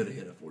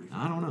hit a 45.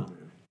 I don't know.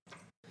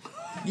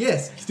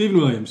 Yes. Stephen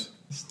Williams.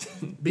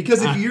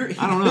 Because if you're,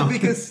 I don't know.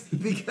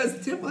 because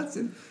Tim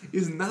Hudson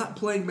is not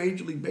playing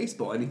Major League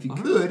Baseball, and if he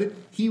could,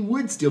 he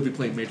would still be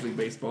playing Major League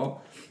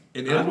Baseball.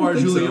 And Edouard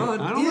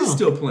Julian is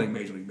still playing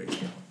Major League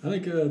Baseball. I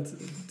think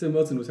Tim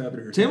Hudson was happy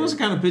to hear. Tim was the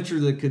kind of pitcher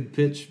that could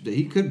pitch. That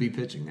he could be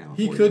pitching now.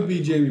 He could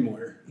be Jamie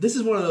Moyer. This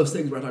is one of those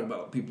things where I talk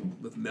about people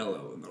with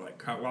Melo, and they're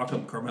like, "How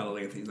come Carmelo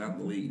Anthony's not in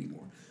the league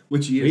anymore?"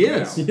 Which he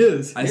is. He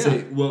is. I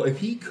say, well, if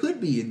he could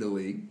be in the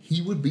league,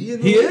 he would be in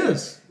the He league.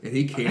 is. And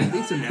he can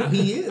be, so now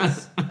he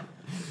is.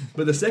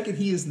 But the second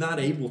he is not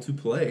able to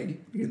play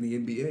in the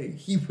NBA,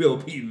 he will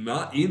be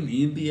not in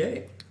the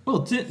NBA.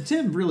 Well,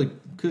 Tim really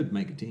could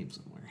make a team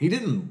somewhere. He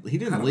didn't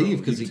leave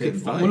because he couldn't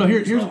fight. Well, no.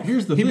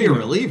 Here's the thing. He'd be a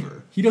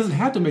reliever. He doesn't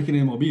have to make an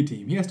MLB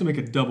team. He has to make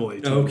a double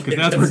A team Okay, because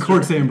that's where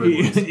Cord Sandberg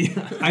was.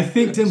 Yeah. I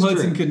think Tim That's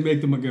Hudson true. could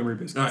make the Montgomery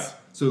Biscuits. All right.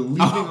 So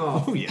leaving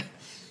off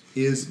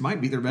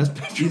might be their best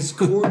pitcher. is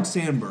Cord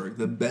Sandberg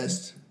the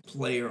best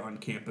player on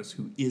campus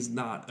who is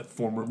not a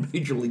former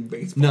Major League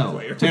Baseball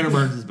player? Tanner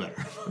Burns is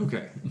better.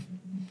 Okay.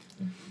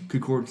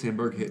 Could Cord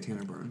Sandberg hit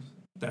Tanner Burns?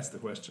 That's the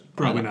question.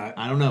 Probably not.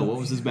 I don't know. What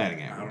was his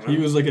batting average? He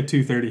was like a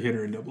 230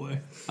 hitter in Double A.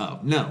 Oh,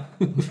 no.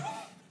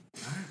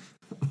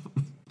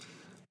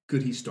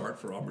 Could he start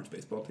for Auburn's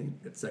baseball team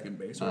at second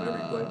base or whatever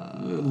he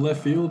played?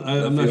 Left field?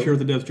 I'm not sure what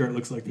the depth chart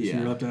looks like this year.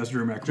 You'll have to ask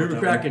Drew McCracken. Drew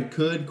McCracken,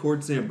 could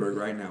Cord Sandberg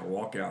right now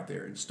walk out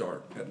there and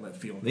start at left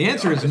field? The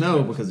answer is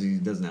no because he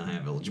does not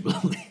have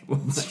eligibility.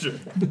 That's true.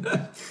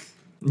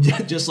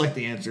 Just like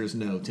the answer is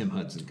no, Tim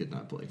Hudson could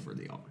not play for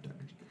the Auburn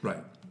Tigers.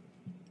 Right.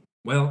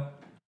 Well,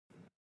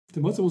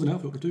 Tim Hudson was an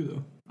outfielder too,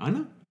 though. I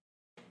know.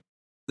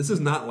 this is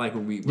not like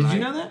when we... Did you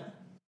know that?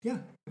 Yeah,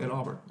 at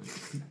Auburn.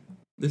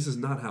 This is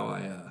not how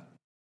I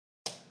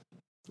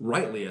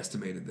rightly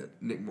estimated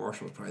that Nick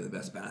Marshall was probably the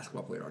best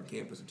basketball player on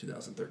campus in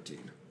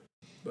 2013.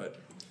 But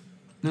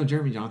no,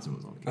 Jeremy Johnson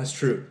was on campus. That's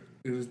true.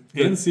 It was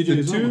And the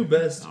CJ two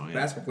best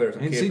basketball players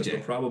on and campus CJ.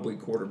 were probably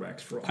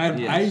quarterbacks for all.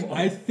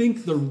 I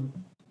think the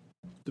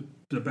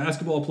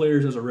basketball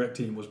players as a rec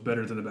team was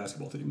better than the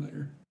basketball team that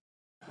year.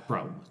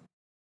 Probably.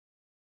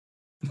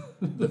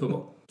 The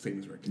football team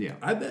is right. Yeah,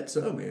 I bet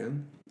so,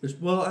 man. I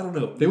don't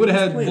know. They would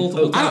have had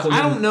multiple. I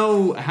don't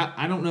know.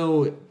 I don't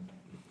know.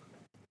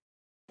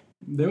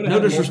 No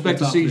disrespect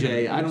to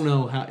CJ. I don't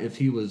know if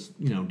he was,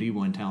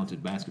 D1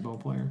 talented basketball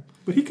player.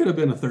 But he could have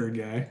been a third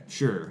guy.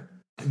 Sure.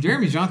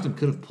 Jeremy Johnson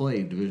could have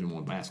played Division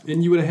I basketball.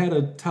 And you would have had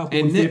a top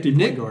 150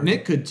 point guard.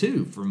 Nick could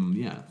too from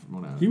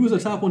what I He was a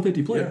top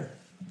 150 player.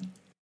 Yeah.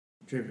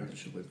 Jeremy Johnson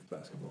should have played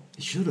basketball.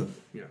 He should have.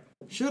 Yeah.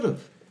 Should have.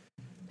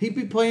 He'd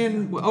be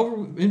playing over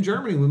in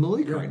Germany with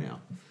Malik right now.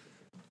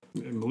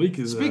 And Malik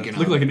is Speaking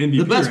look like an MVP.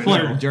 the best right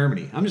player now. in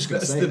Germany. I'm just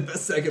going to That's say the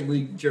best second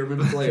league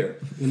German player.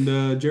 And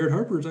Jared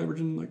Harper is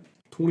averaging like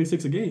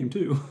 26 a game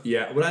too.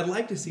 Yeah, what I'd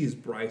like to see is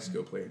Bryce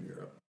go play in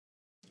Europe.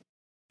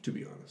 To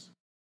be honest,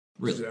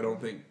 Really? I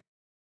don't think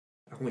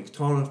he's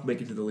tall enough to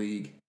make it to the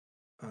league.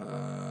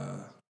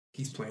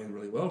 He's playing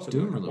really well. So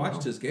Doing I really watched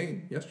well. his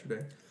game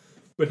yesterday,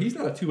 but he's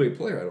not a two-way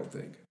player. I don't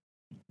think.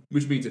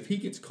 Which means if he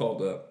gets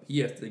called up, he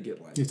has to get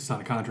He has to sign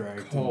a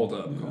contract. called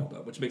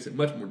up, which makes it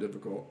much more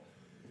difficult.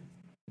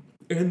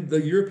 And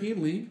the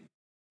European League,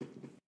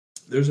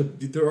 there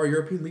are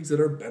European leagues that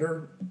are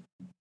better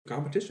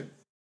competition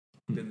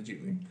than the G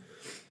League.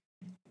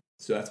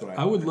 So that's what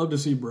I would love to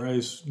see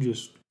Bryce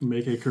just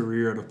make a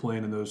career out of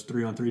playing in those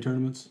 3-on-3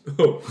 tournaments.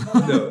 Oh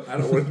no, I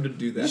don't want him to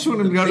do that. You just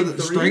want him to go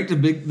to straight to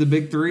the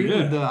big three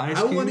Yeah. with the ice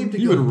I want him cube? to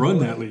He go would run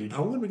play- that league. I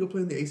want him to go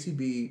play in the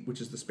ACB, which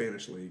is the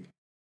Spanish league,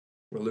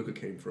 where Luka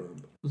came from.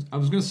 I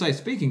was going to say,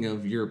 speaking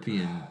of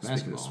European Speaking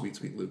basketball, of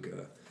sweet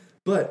Luka.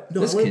 But no,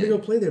 This I want him to kid.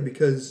 go play there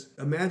because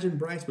imagine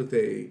Bryce with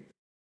a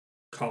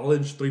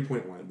college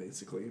 3-point line,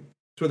 basically.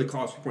 It's where the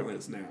college 3-point line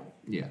is now.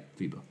 yeah,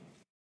 FIBA.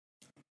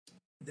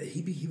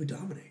 he would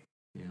dominate.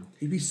 Yeah.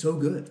 He'd be so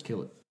good.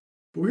 Kill it.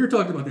 But we were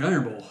talking about the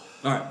Iron Bowl.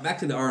 All right, back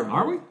to the Iron Bowl.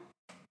 Are we?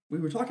 We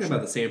were talking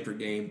about the Sanford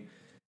game.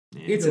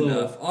 Yeah. It's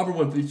enough. Auburn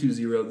won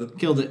 3-2-0. The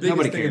Killed it. biggest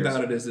Nobody thing cares.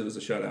 about it is it was a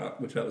shutout,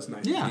 which that was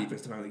nice Yeah. for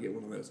defense to finally get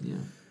one of those. Yeah.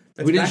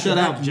 That's We didn't shut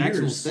back-to-back out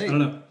Jacksonville years. State. I don't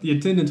know. The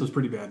attendance was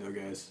pretty bad, though,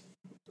 guys.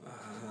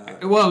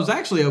 Well, it was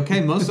actually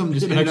okay. Most of them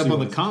just It ended up actually on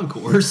the was.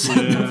 concourse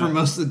Yeah. for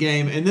most of the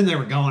game, and then they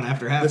were gone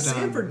after halftime. The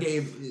Sanford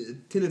game,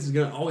 attendance is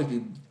going to always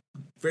be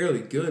fairly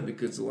good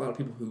because a lot of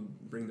people who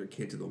bring their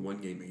kid to the one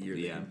game a year,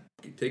 they can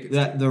get tickets.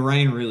 That the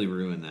rain really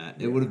ruined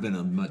that. It would have been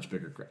a much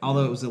bigger crowd.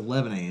 Although it was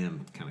 11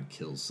 a.m. kind of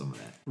kills some of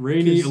that.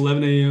 Rainy,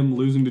 11 a.m.,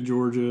 losing to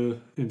Georgia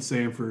and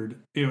Sanford,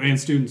 and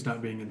students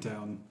not being in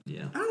town.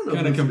 Yeah. I don't know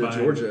Kinda if it's combined.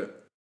 Georgia.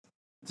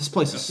 This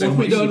place is So so if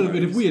we much. don't,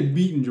 but if we had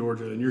beaten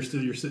Georgia and you're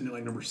sitting at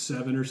like number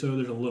 7 or so,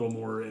 there's a little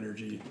more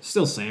energy.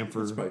 Still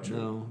Sanford. That's probably true.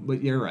 No,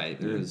 but you're right.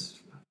 There is.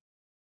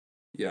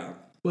 Yeah.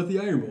 But the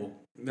Iron Bowl.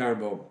 The Iron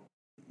Bowl,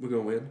 we're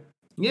going to win.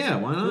 Yeah,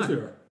 why Of course not? they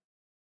are.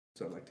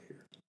 So I'd like to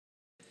hear.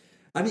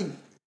 I mean,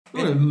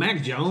 What,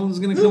 Mac Jones is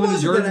going to who come into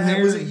was it Jordan that asked-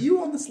 Hare? Was it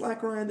you on the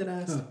Slack, Ryan, that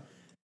asked,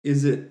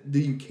 is it, do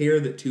you care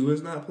that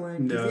Tua's not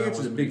playing? 'Cause No, the that answer is a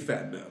wasn't big me.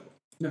 fat no.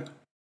 No.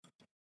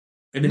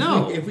 And if,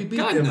 No. if we beat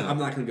God, them, no. I'm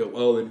not going to go,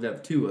 oh, they didn't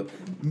have Tua.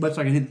 Much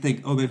like I didn't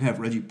think, oh, they'd have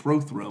Reggie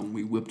Prothro and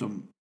we whipped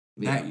them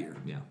that year.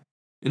 Yeah.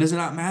 It does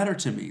not matter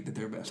to me that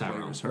their best player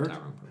Tyrone. is hurt.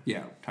 Tyrone.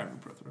 Yeah, Tyrone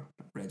Prothro,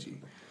 not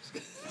Reggie.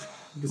 Get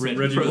some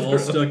Reggie Ball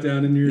stuck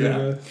down in your, your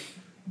I'm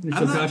not-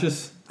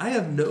 subconscious. I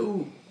have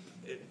no.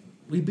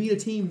 We beat a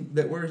team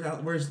that wears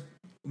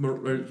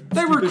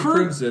They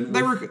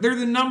recruit. They're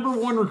the number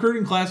 1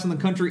 recruiting class in the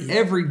country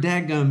every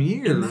daggum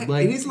year.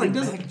 It isn't like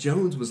Mac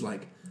Jones was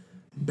like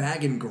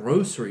bagging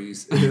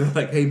groceries. And they're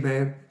like, "Hey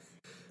man,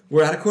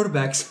 we're out of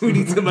quarterbacks. We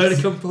need somebody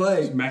to come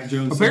play." Mac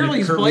Jones.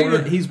 Apparently, Kurt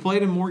Warner. he's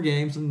played in more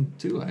games than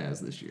Tua has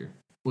this year,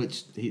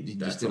 which he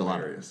just did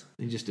hilarious.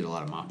 He just did a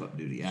lot of mop up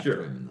duty after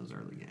Sure. him in those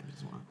early games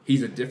as well.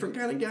 He's a different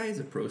kind of guy. He's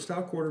a pro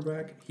style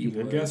quarterback. He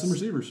got some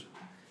receivers.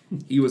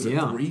 He was a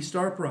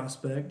 3-star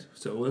prospect.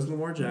 So was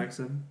Lamar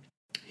Jackson.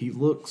 He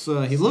looks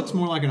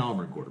more like an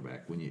Auburn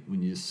quarterback when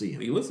you see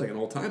him. He looks like an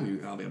old time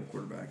Alabama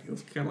quarterback. He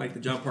looks kind of like the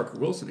John Parker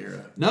Wilson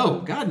era.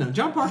 No, God no.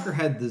 John Parker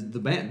had the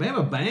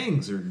Bama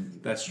Bangs.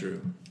 That's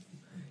true.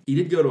 He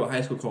did go to a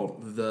high school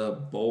called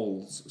the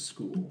Bowles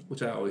School,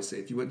 which I always say,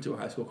 if you went to a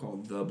high school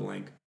called the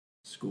blank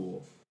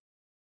school,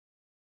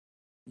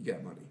 you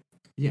got money.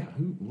 Yeah,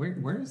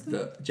 where is that?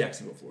 The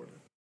Jacksonville, Florida.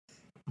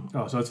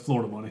 Oh, so that's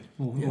Florida money.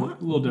 A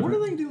little different. What are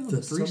they doing with The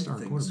a 3-star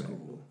something quarterback?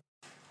 school.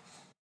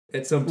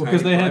 At some Well,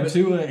 because they had private-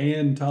 Tua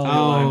and Talia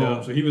lined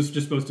up, so he was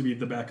just supposed to be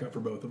the backup for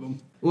both of them.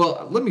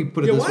 Well, let me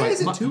put it Yeah, this why way.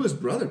 isn't Tua's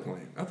brother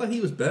playing? I thought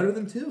he was better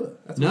than Tua.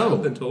 That's what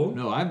I've been told.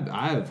 No,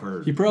 I've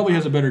heard. He probably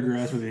has a better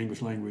grasp of the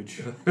English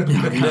language.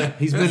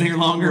 He's been here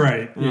longer,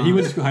 Right. Yeah, he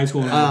went to high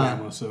school in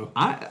Alabama, so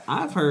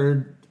I've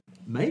heard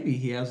maybe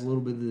he has a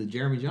little bit of the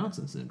Jeremy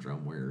Johnson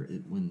syndrome, where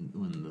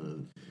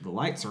when the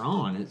lights are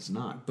on, it's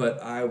not.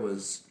 But I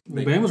was.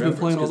 Well, making Bama's been reference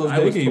playing all 'cause those I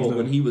day was games, told though.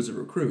 when he was a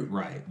recruit,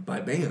 Right. by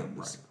Bams.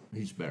 Right.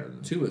 He's better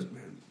than Tua's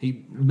man.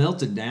 He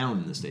melted down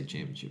in the state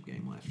championship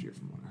game last year,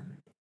 from what I heard.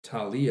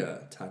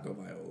 Talia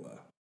Tagovailoa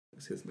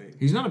is his name.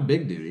 He's not a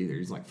big dude either.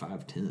 He's like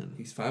 5'10".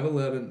 He's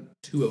 5'11",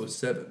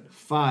 207.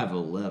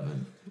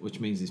 5'11",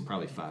 which means he's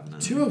probably 5'9".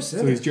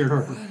 207. so he's Jared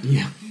Harper.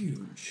 Yeah.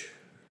 Huge.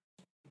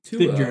 Big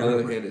Tua, on Jared the other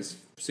Harper. hand, is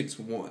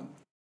 6'1".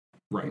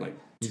 Right. Like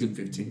He's a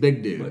 215.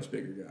 big dude. Much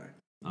bigger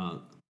guy.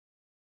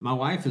 My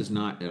wife is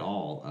not at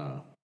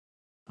all.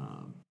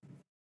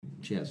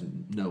 She has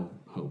no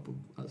hope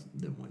of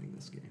them winning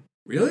this game.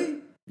 Really?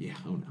 Yeah.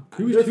 Oh no.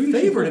 They're who did she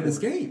favored pull in this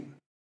for? game.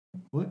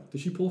 What?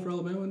 Did she pull for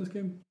Alabama in this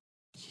game?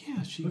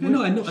 Yeah, she. Okay,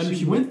 no, I know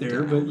she went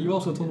there, down. but you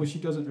also told me she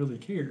doesn't really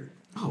care.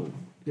 Oh,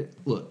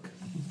 look.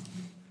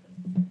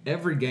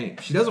 Every game,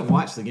 she doesn't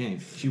watch the game.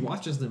 She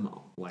watches them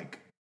like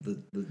the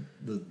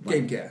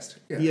like Gamecast.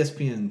 Yeah.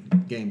 ESPN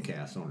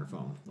Gamecast on her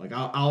phone. Like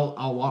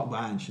I'll walk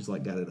by and she's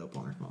like got it up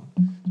on her phone.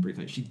 It's pretty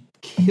funny. She'd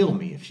kill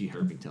me if she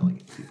heard me telling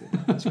people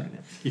about this right now.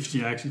 If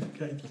she actually,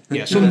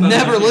 Yeah, she'll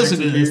never listen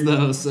to this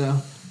though.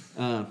 So,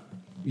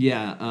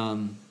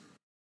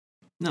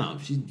 no,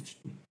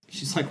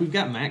 she's like, we've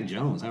got Mac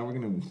Jones. How are we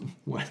gonna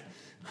what?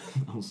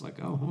 I was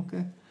like, oh,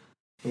 okay.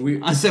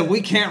 I said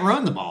we can't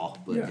run the ball,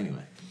 but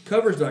anyway.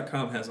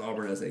 Covers.com has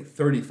Auburn as a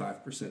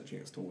 35%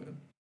 chance to win.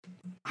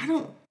 I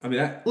don't. I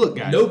mean, look,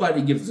 guys.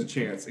 Nobody gives us a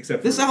chance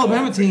except for this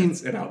Alabama Auburn team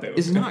fans and Alabama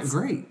is fans. not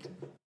great.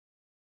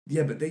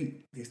 Yeah, but they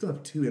still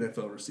have 2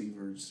 NFL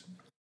receivers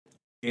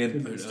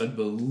and an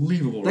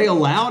unbelievable. They run.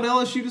 allowed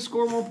LSU to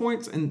score more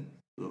points, and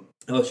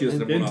LSU is the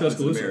number one offense in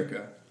Tuscaloosa.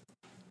 America.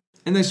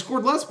 And they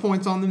scored less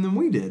points on them than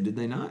we did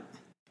they not?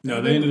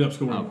 No, they ended up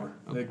scoring more.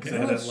 Okay. They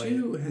had that late.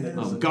 LSU has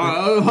Oh,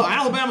 God.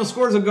 Alabama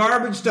scores a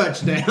garbage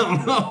touchdown.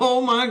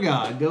 Oh, my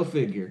God. Go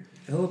figure.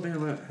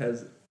 Alabama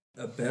has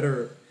a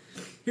better.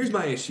 Here's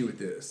my issue with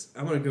this.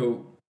 I'm going to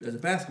go as a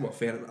basketball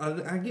fan.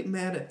 I get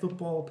mad at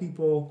football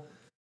people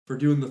for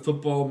doing the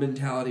football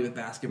mentality with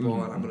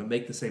basketball, and I'm going to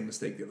make the same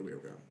mistake the other way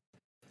around.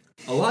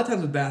 A lot of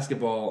times with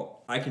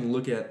basketball, I can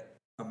look at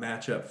a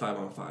matchup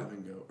 5-on-5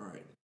 and go, all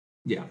right.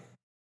 Yeah.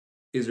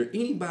 Is there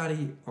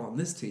anybody on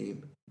this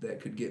team that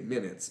could get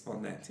minutes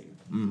on that team?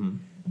 Mm-hmm.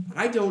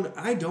 I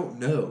don't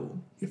know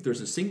if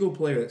there's a single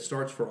player that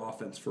starts for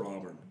offense for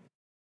Auburn,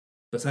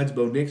 besides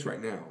Bo Nix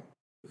right now,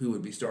 who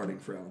would be starting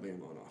for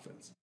Alabama on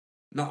offense.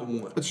 Not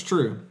one. That's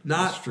true.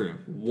 Not That's true.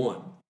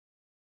 one.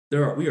 We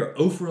are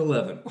 0 for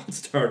 11 on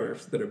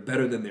starters that are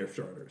better than their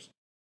starters.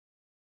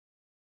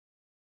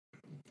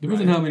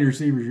 Depends on how many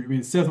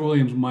receivers. Seth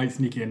Williams might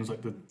sneak in as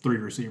like the 3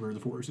 receiver, the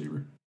 4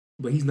 receiver.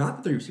 But he's not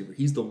the 3 receiver.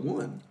 He's the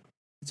 1.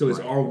 So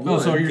is our 1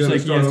 so you're going to saying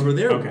start over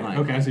their 1?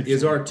 Okay, I see what you're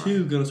Is our saying.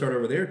 2 going to start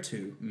over their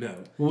 2?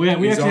 No. Well,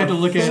 we actually have to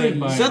look at it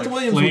by Seth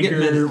Williams will get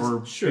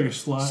minutes. or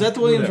slot. Seth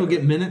Williams will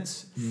get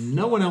minutes.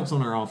 No one else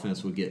on our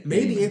offense would get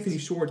Maybe minutes. Anthony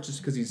Schwartz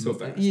just because he's so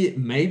fast. Yeah,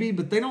 maybe,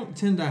 but they don't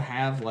tend to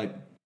have like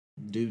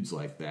dudes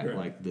like that. Right.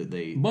 Like that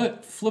they.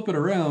 But flip it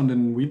around,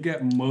 and we've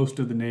got most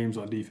of the names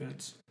on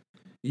defense.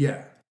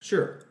 Yeah,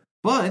 sure.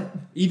 But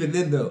even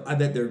then, though, I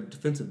bet their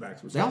defensive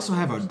backs was. They also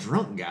have a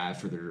drunk guy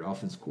for their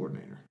offensive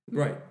coordinator.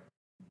 Right.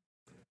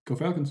 Go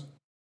Falcons.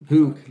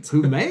 Who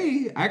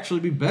may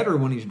actually be better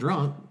when he's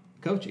drunk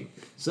coaching.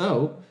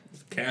 So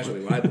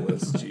casually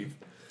libelous, Chief.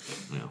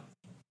 Yeah.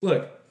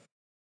 Look,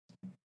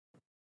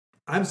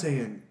 I'm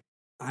saying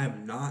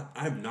I'm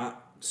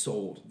not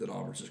sold that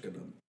Auburn's just going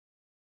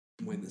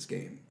to win this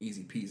game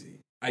easy peasy.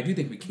 I do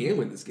think we can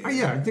win this game. Oh,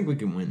 yeah, I think we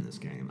can win this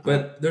game.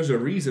 But there's a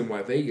reason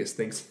why Vegas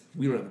thinks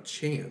we don't have a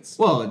chance.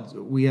 Well,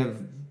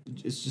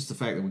 it's just the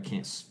fact that we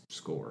can't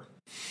score.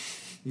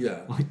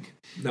 Yeah.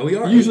 Now we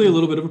are usually a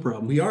little bit of a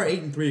problem. We are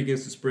 8-3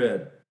 against the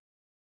spread,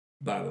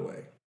 by the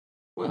way.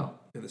 Well,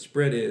 and the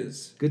spread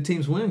is good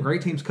teams win,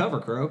 great teams cover,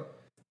 Crow.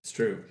 It's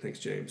true. Thanks,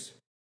 James.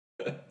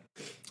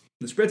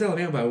 The spread's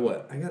Alabama by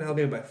what? I got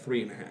Alabama by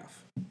 3.5.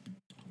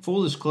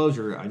 Full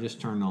disclosure, I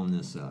just turned on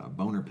this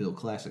Boner Pill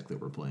Classic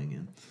that we're playing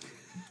in.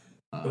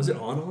 Was it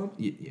on?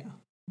 Yeah.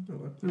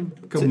 Oh, a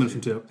couple minutes from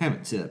tip.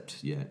 Haven't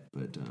tipped yet,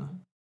 but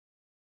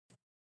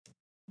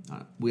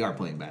we are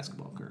playing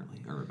basketball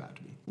currently, or about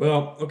to be.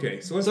 Well,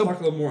 okay, so let's talk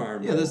a little more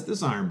Iron Bowl. Yeah,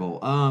 this Iron Bowl.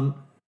 Son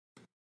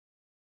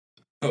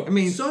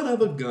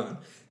of a gun.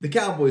 The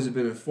Cowboys have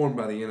been informed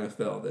by the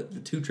NFL that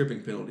the 2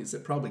 tripping penalties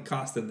that probably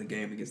cost them the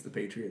game against the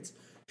Patriots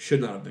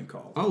should not have been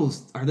called. Oh,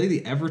 are they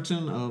the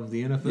Everton of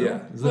the NFL? Yeah.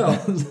 Well,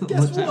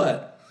 guess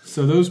what?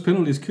 So those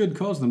penalties could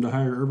cause them to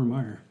hire Urban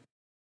Meyer.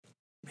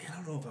 Man, I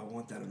don't know if I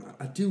want that or not.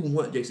 I do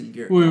want Jason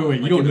Garrett.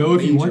 Wait. You don't know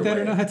if you want that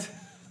or not?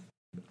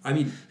 I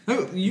mean,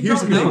 you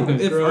here's don't the know. thing.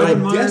 If I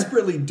Urban Meyer,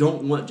 desperately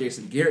don't want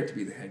Jason Garrett to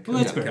be the head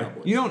coach of the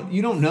Cowboys.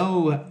 You don't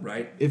know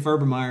right? if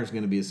Urban Meyer is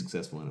going to be a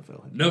successful NFL head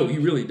coach. No,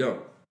 you really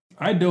don't.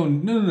 I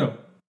don't. No.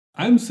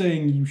 I'm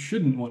saying you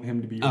shouldn't want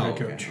him to be your head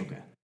coach. Okay.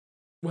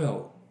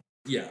 Well,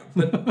 yeah,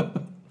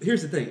 but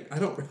here's the thing. I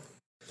don't.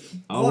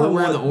 We're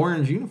wearing the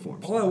orange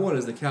uniforms. All I want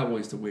is the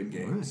Cowboys to win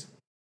games.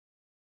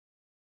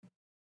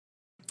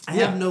 I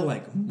have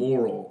no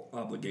moral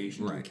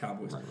obligation to the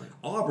Cowboys. Right.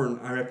 Auburn,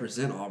 I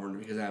represent Auburn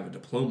because I have a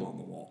diploma on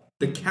the wall.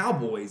 The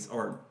Cowboys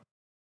are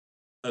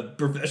a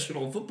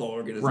professional football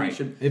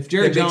organization. Right. If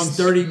Jerry Jones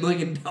Jones $30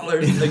 million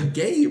a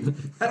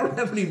game, I don't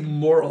have any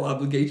moral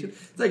obligation.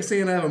 It's like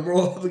saying I have a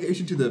moral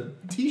obligation to the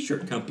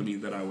T-shirt company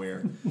that I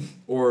wear,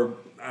 or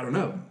I don't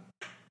know.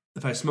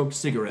 If I smoked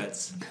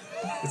cigarettes,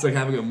 it's like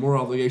having a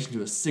moral obligation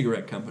to a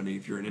cigarette company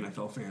if you're an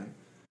NFL fan.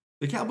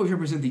 The Cowboys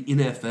represent the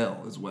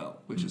NFL as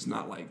well, which is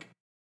not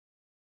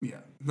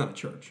not a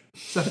church.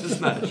 It's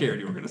not a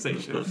charity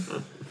organization.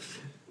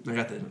 I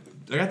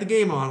got the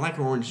game on. I like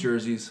orange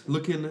jerseys.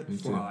 Looking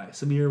fly.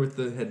 Samir with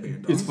the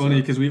headband on. It's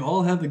funny because we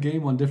all have the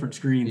game on different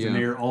screens and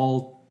they're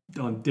all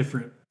on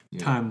different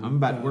time.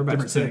 We're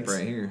about to tip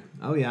right here.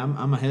 Oh yeah,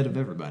 I'm ahead of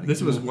everybody.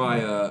 This was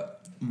why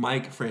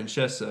Mike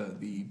Francesa,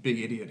 the big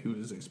idiot who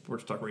is a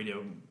sports talk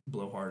radio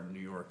blowhard in New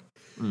York,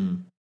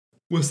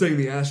 was saying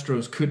the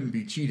Astros couldn't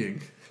be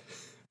cheating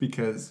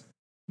because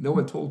no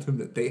one told him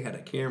that they had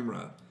a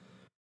camera.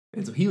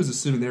 And so he was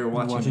assuming they were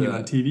watching it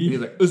on TV. He's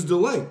like, "It's a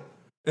delay."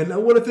 And now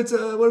what if it's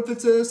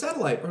a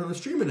satellite or they're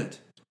streaming it?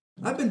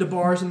 I've been to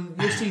bars and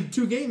you'll see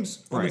 2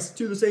 games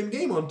to the same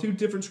game on 2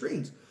 different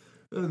screens,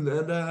 and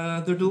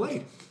they're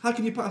delayed. How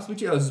can you possibly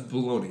cheat? This is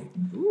baloney.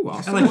 Ooh,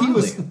 awesome. And he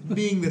was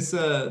being this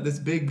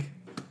big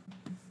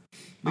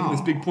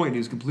point. He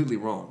was completely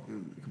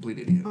wrong, complete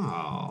idiot.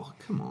 Oh,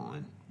 come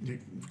on,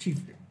 Chief.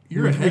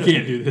 You're ahead. We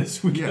can't do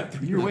this.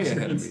 You're way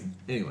ahead of me.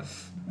 Anyway,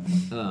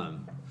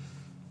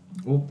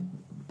 well.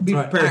 Be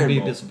prepared to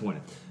be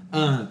disappointed.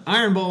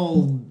 Iron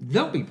Bowl,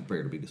 don't be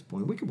prepared to be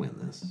disappointed. We could win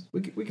this.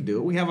 We could do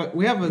it. We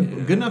have a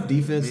good enough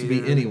defense to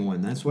beat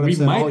anyone. That's what I've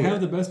said all year. We might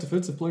have the best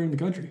defensive player in the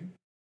country.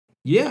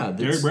 Yeah.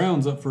 Derrick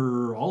Brown's up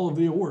for all of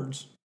the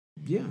awards.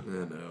 Yeah.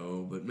 I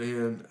know, but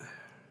man,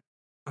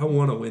 I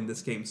want to win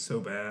this game so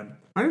bad.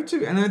 I do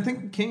too, and I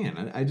think we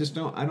can. I just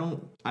don't. I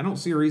don't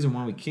see a reason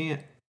why we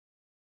can't,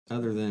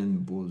 other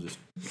than we'll just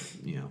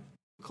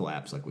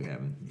collapse like we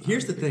have.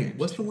 Here's the thing.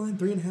 What's the line?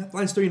 3.5.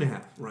 Line's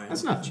 3.5. Ryan.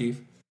 That's not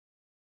Chief.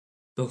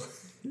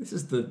 This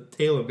is the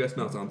tale of Gus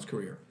Malzahn's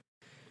career.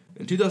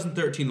 In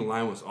 2013, the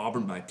line was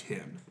Auburn by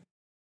 10.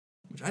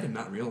 which I did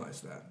not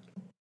realize that.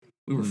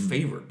 We were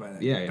favored by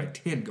that, by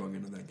 10 going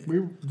into that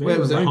game. It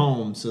was at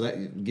home, so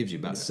that gives you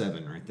about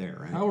 7 right there,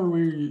 right? How are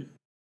we?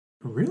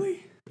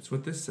 Really? That's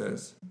what this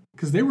says.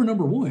 Because they were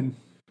number 1.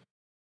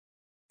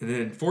 And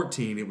then in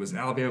 14, it was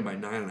Alabama by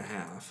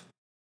 9.5.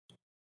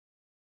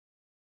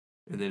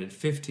 And then in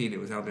 15, it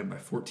was Alabama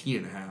by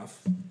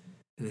 14.5. And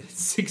then in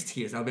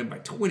 16, it's Alabama by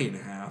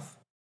 20.5.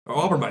 Or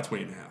Auburn by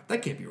 20.5.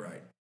 That can't be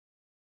right.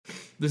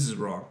 This is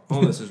wrong.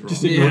 All this is wrong.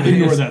 Just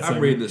ignore that. I'm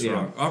reading this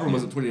wrong. Auburn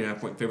wasn't 20.5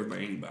 point favored by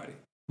anybody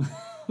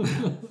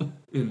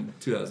in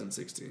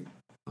 2016.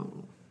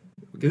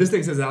 Because this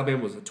thing says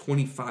Alabama was a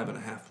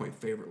 25.5 point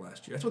favorite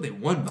last year. That's what they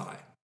won by.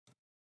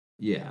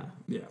 Yeah.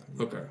 Yeah.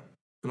 Okay.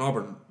 And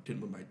Auburn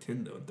didn't win by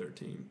 10 though in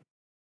 13.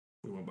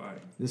 We won by.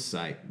 This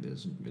site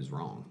is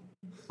wrong.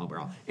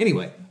 Overall.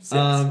 Anyway,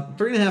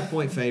 3.5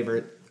 point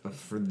favorite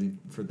for the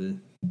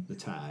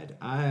Tide.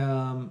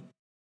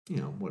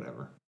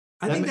 Whatever.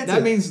 I think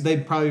that means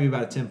they'd probably be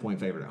about a 10 point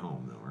favorite at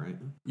home though, right?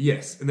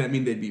 Yes, and that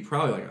means they'd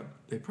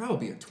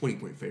probably be a 20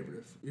 point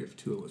favorite if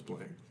Tua was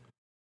playing.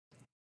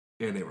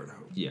 And they were at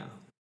home. Yeah.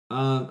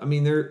 I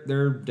mean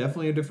they're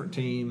definitely a different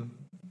team.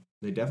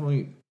 They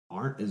definitely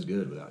aren't as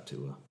good without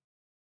Tua.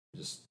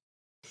 Just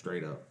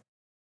straight up.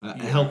 A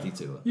healthy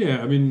Tua.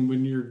 Yeah, I mean,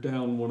 when you're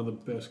down one of the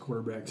best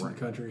quarterbacks in the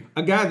country.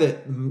 A guy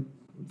that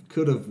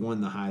could have won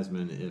the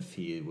Heisman if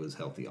he was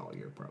healthy all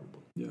year,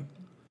 probably. Yeah.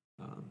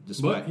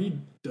 But he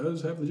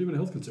does have legitimate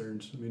health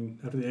concerns. I mean,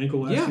 after the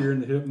ankle last year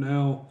and the hip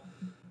now,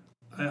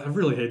 I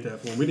really hate that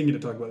for him. We didn't get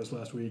to talk about this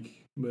last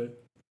week,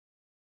 but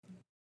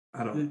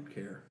I don't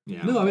care.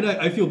 Yeah. No, I mean,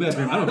 I feel bad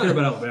for him. I don't care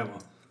about Alabama.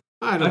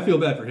 I feel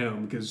bad for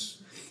him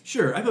because...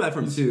 Sure, I feel bad for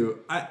him too.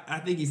 I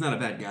think he's not a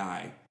bad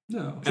guy.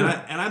 No.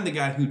 And I'm the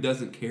guy who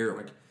doesn't care.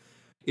 Like,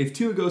 if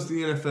Tua goes to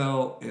the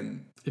NFL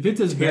and... If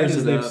it's as bad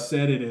as they've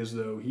said it is,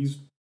 though, he's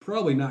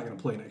probably not going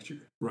to play next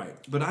year. Right.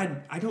 But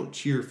I don't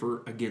cheer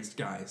against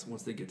guys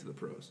once they get to the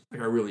pros.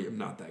 Like, I really am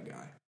not that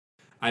guy.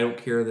 I don't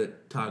care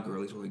that Todd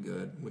Gurley's really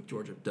good with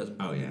Georgia. Doesn't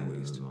bother me in the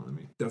least.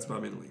 That's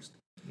bother me in the least.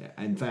 Yeah.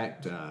 In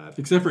fact...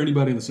 except for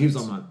anybody in the Saints. He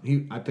was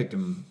on I picked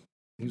him...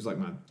 He was like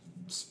my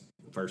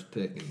first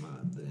pick in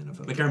the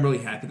NFL. Like, I'm really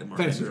happy that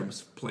Mark Ingram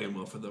was playing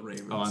well for the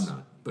Ravens. Oh, I'm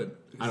not. But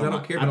I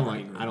don't care about Mark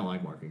Ingram. I don't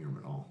like Mark Ingram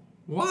at all.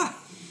 Why?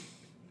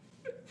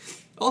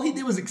 All he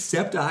did was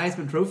accept a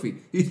Heisman Trophy.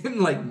 He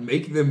didn't,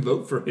 make them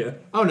vote for him.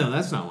 Oh, no,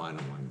 that's not why I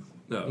don't like him.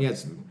 No. He had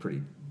some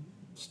pretty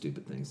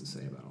stupid things to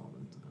say about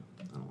Auburn. So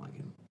I don't like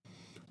him.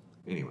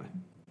 Anyway.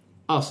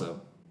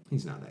 Also,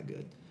 he's not that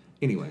good.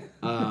 Anyway.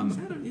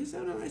 He's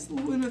had a nice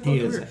little NFL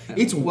career.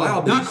 It's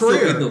wild. Not career.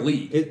 Still in the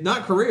league.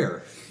 Not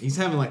career. He's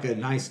having a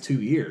nice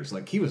 2 years.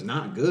 He was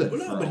not good. Well,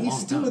 no, but he's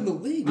still in the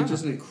league, which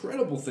is an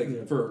incredible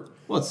thing for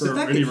the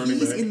fact that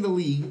he's in the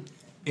league.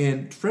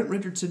 And Trent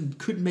Richardson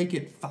could make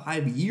it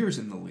 5 years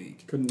in the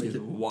league. Couldn't make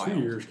it wild. 2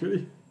 years, could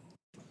he?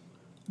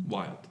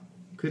 Wild.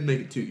 Couldn't make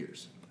it 2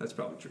 years. That's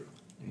probably true.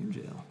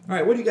 Angel. All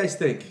right, what do you guys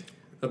think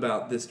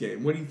about this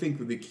game? What do you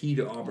think the key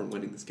to Auburn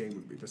winning this game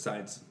would be,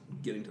 besides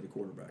getting to the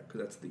quarterback?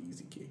 Because that's the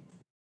easy key.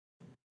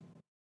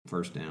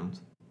 First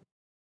downs.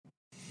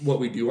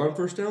 What we do on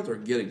first downs or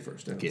getting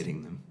first downs?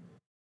 Getting them.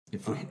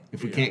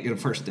 If we can't get a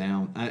first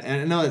down.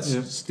 I know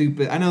that's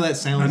stupid. I know that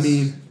sounds...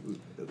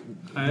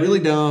 really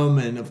dumb,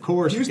 and of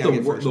course, here's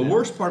the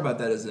worst part about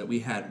that is that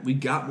we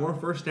got more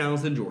first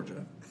downs than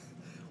Georgia.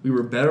 We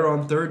were better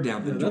on third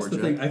down than Georgia. That's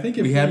the thing. I think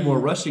we had more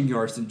rushing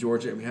yards than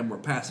Georgia, and we had more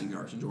passing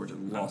yards than Georgia,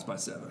 and we lost by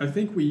 7. I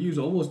think we use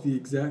almost the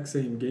exact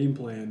same game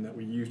plan that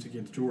we used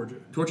against Georgia.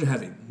 Georgia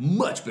has a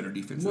much better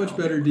defense. Much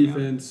better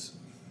defense,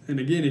 and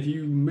again, if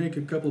you make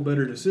a couple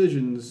better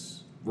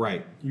decisions,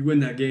 right, you win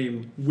that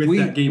game with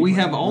that game plan. We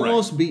have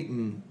almost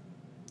beaten.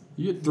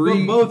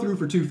 Both threw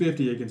for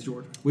 250 against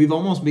Georgia. We've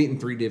almost beaten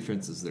 3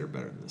 defenses that are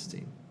better than this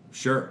team.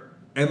 Sure.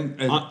 And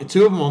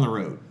 2 of them on the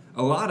road.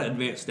 A lot of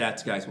advanced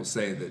stats guys will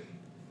say that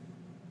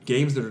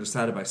games that are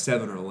decided by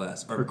 7 or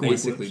less are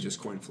basically just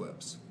coin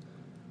flips.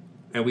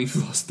 And we've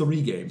lost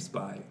 3 games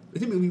by... I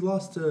think we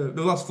lost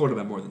Florida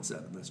by more than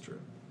 7. That's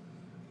true.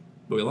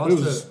 But we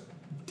lost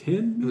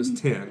 10? It was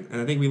 10. And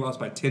I think we lost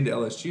by 10 to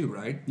LSU,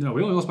 right? No,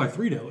 we only lost by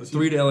 3 to LSU.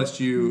 3 to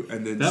LSU,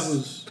 and then... That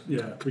was...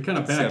 Yeah, we kind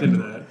of backed into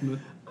that.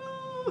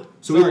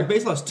 So we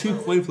basically lost 2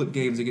 coin flip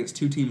games against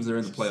 2 teams that are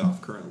in the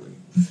playoff currently.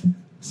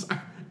 Sorry,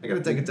 I got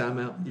to take a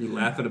timeout. You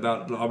laughing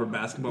about an Auburn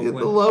basketball play?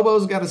 The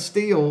Lobos got a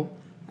steal.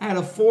 I had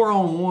a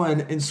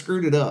 4-on-1 and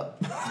screwed it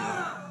up.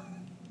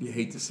 You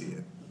hate to see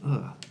it.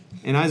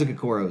 And Isaac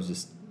Okoro was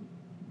just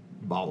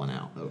balling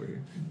out over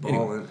here.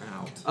 Balling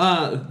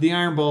out. The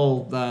Iron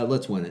Bowl,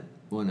 let's win it.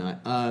 Why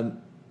not?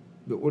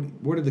 But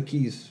what are the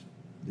keys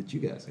that you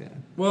guys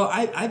had? Well,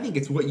 I think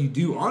it's what you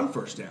do on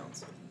first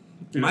downs.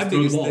 My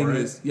biggest thing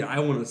is, I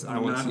want to see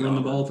run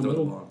the ball to throw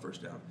the ball on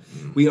first down.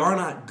 Mm-hmm. We are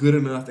not good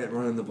enough at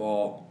running the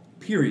ball,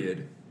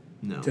 period,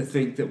 to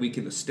think that we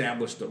can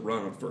establish the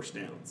run on first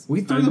downs.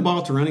 We threw the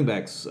ball to running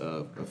backs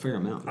a fair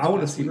amount. I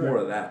want to see more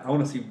of that. I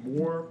want to see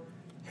more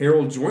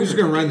Harold Joyner. You're just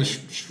going to run the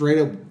straight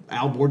up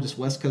Al Borges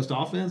West Coast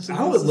offense?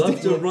 I would love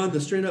to run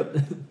the straight up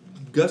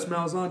Gus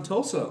Malzahn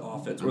Tulsa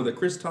offense, or the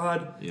Chris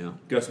Todd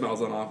Gus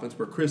Malzahn offense,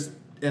 where Chris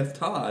F.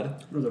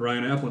 Todd, or the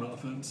Ryan Applin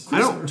offense.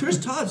 Chris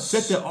Todd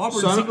set the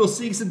Auburn single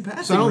season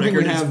passing so I don't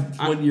record think we have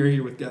 1 year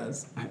here with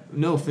Gus.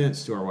 No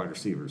offense to our wide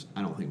receivers,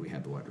 I don't think we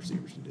have the wide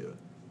receivers to do it.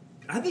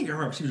 I think our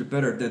wide receivers are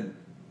better than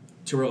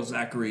Terrell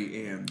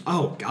Zachary and.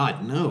 Oh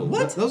God, no!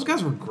 What? Those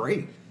guys were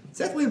great.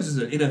 Seth Williams is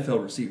an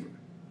NFL receiver.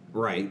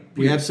 Right.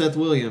 We have Seth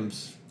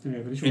Williams.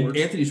 And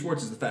Anthony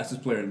Schwartz is the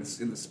fastest player in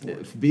the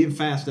sport. Being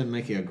fast doesn't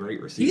make you a great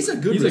receiver. He's a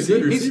good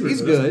receiver.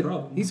 He's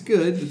good. He's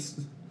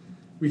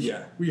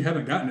good. We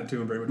haven't gotten it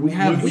to him very much.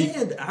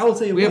 I will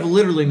tell you, we have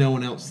literally no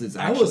one else that's.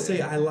 I will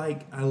say I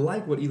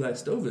like what Eli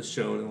Stove has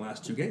shown in the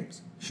last 2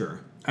 games.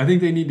 Sure. I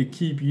think they need to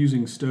keep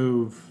using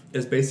Stove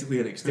as basically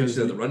an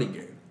extension of the running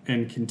game,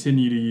 and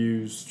continue to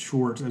use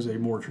Schwartz as a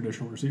more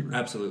traditional receiver.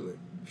 Absolutely.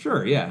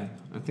 Sure. Yeah.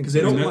 I think because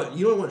you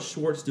don't want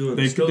Schwartz doing.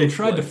 They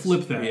tried to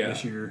flip that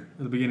this year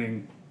at the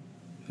beginning.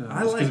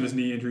 I like because of his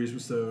knee injuries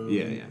with Stove.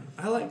 Yeah.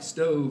 I like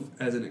Stove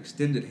as an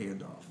extended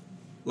handoff,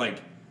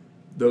 like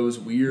those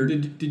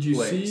weird. Did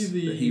you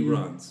see that he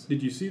runs?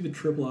 Did you see the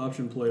triple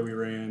option play we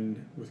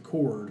ran with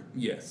Cord?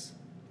 Yes.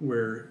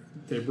 Where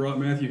they brought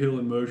Matthew Hill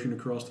in motion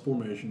across the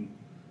formation,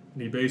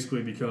 and he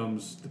basically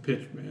becomes the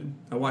pitch man.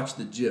 I watched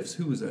the GIFs.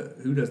 Who was that?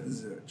 Who does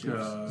the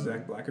GIFs?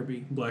 Zach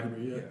Blackerby.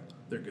 Blackerby, yeah,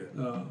 they're good.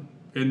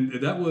 And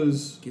that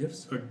was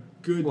GIFs. A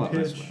good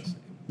pitch.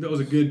 That was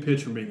a good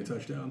pitch from being a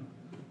touchdown.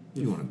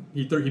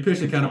 He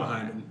pitched it kind of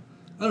behind him.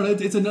 I don't know.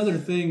 It's another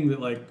thing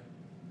that like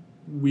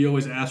we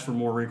always ask for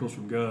more wrinkles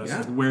from Gus. Yeah.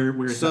 Like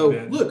where's so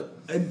that look,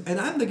 and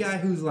I'm the guy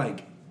who's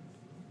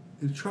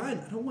trying.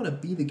 I don't want to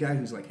be the guy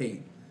who's like,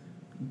 hey,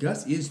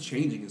 Gus is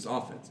changing his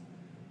offense,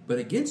 but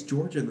against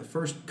Georgia in the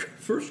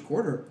first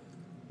quarter,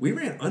 we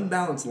ran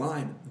unbalanced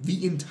line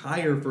the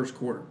entire first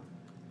quarter.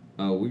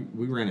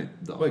 We ran it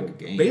the whole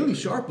game. Bailey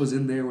Sharp was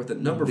in there with a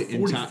number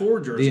 44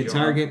 jersey. The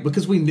entire game,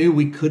 because we knew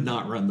we could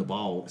not run the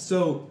ball.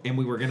 So and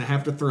we were going to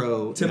have to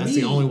throw. That's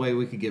the only way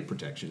we could get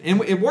protection,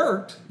 and it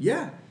worked.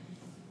 Yeah,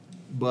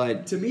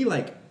 but to me,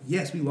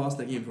 yes, we lost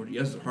that game for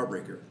yes, it's a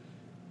heartbreaker.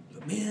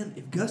 But man,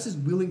 if Gus is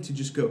willing to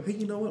just go, hey,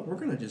 you know what? We're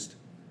going to just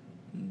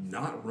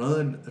not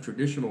run a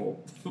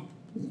traditional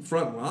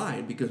front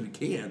line because we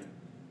can't.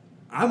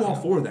 I'm all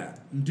for that.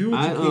 Do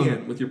what you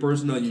can with your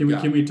personnel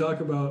got. Can we talk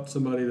about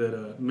somebody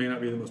that may not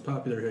be the most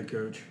popular head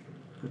coach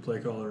or play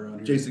caller around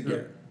here? Jason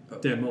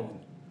Garrett. Dan Mullen.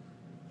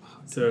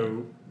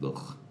 So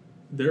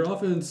their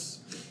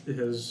offense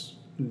has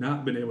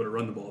not been able to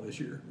run the ball this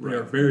year. They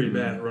are very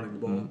bad at running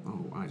the ball.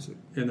 Oh, Isaac.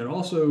 And they're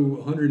also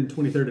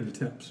 123rd in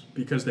attempts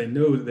because they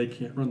know that they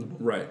can't run the ball.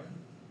 Right.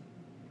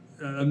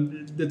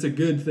 It's a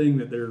good thing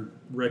that they're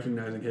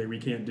recognizing, hey, we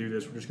can't do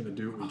this. We're just going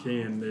to do what we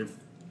can.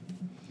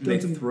 They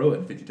throw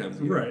it 50 times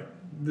a year. Right.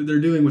 They're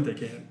doing what they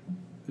can.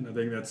 And I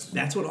think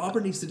that's what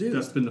Auburn needs to do.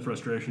 That's been the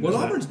frustration. What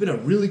Auburn's been a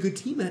really good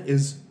team at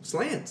is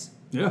slants.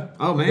 Yeah.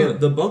 Oh, man.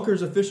 The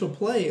Bunker's official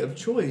play of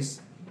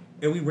choice,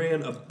 and we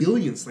ran a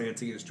billion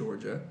slants against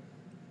Georgia.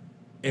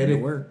 And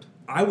it worked.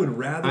 I would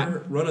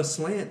rather run a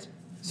slant.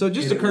 So it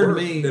just occurred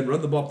to me than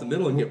run the ball up the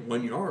middle and get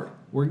 1 yard.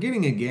 We're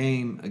getting a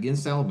game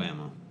against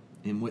Alabama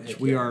in which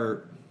we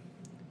are,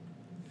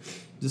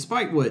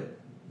 despite what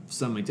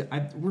some may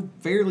we're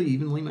fairly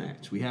evenly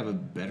matched. We have a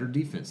better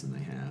defense than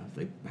they have.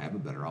 They have a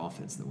better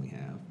offense than we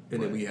have.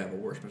 And then we have a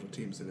worse special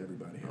teams than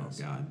everybody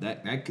has. Oh God,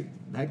 that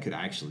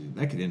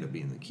could end up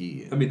being the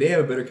key. I mean, they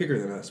have a better kicker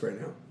than us right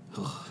now,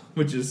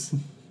 which is,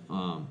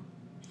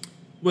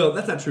 well,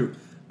 that's not true.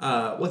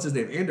 What's his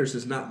name? Anders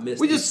has not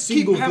missed a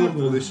single field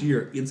goal this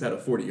year inside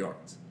of 40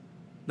 yards.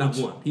 Not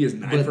one. He is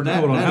 9 for 9.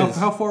 Hold on.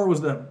 How far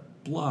was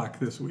that block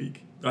this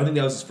week? I think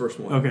that was his first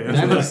one. Okay, that's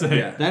what I was saying.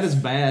 Yeah. That is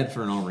bad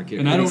for an Auburn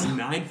kicker. And he's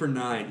 9 for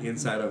 9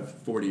 inside of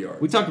 40 yards.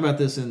 We talked about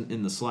this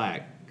in the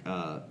Slack.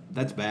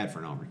 That's bad for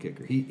an Auburn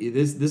kicker.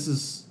 This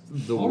is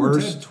the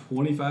Auburn's worst. had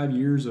 25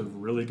 years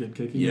of really good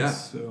kicking. Yeah.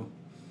 So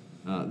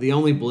the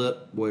only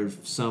blip was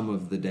some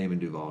of the Damon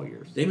Duval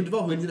years. Damon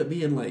Duval, who ended up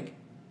being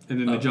and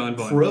then the John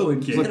Vaughn pro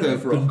in Canada, Canada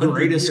for the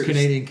greatest years.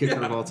 Canadian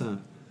kicker of all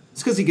time.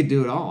 It's because he could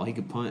do it all. He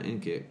could punt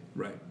and kick.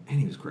 Right. And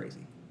he was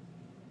crazy.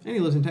 And he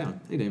lives in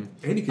town. Hey, Damon.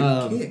 And he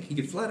could kick. He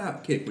could flat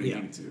out kick when he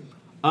needed to.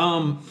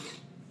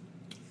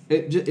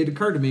 It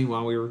occurred to me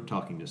while we were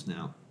talking just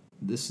now.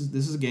 This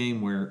is a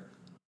game where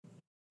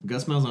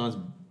Gus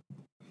Malzahn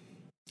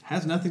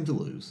has nothing to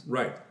lose.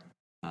 Right.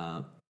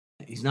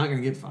 He's not going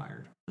to get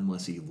fired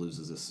unless he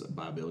loses this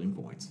by a billion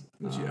points.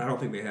 Which I don't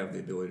think they have the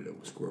ability to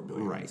score a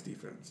billion in this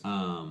defense.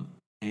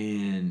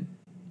 And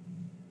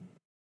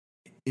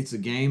it's a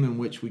game in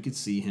which we could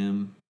see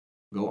him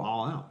go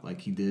all out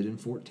like he did in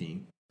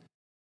 14.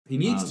 He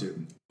needs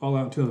to. All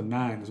out until the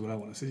 9 is what I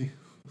want to see.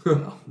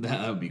 Well,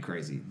 that would be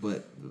crazy.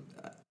 But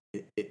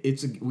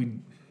we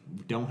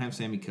don't have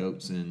Sammy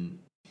Coates, and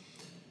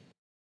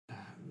I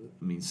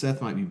mean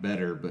Seth might be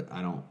better, but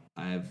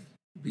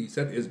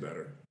Seth is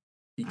better.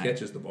 He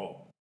catches the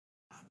ball.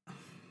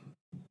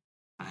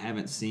 I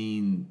haven't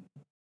seen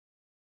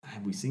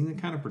have we seen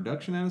the kind of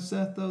production out of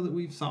Seth, though, that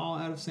we saw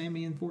out of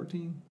Sammy in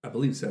 14? I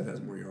believe Seth has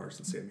more yards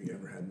than Sammy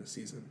ever had in a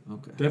season.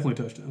 Okay. Definitely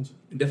touchdowns.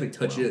 And definitely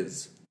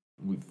touches.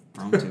 We've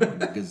thrown to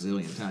him a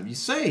gazillion times. You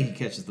say he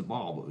catches the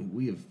ball, but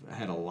we have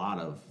had a lot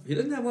of... He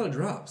doesn't have a lot of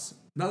drops.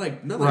 Not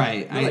like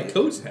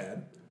Coates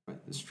had. Right,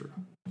 that's true.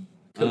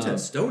 Coates had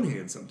stone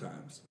hands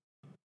sometimes.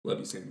 Love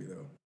you, Sammy,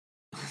 though.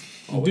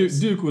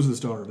 Duke was the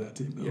star of that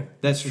team, though. Yeah,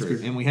 that's true.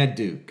 And we had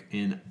Duke.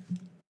 And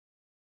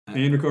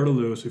Ricardo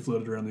Lewis, who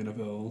floated around the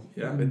NFL.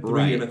 Yeah, and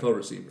three NFL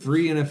receivers.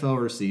 3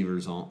 NFL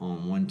receivers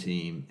on one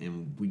team,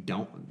 and we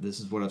don't...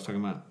 This is what I was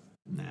talking about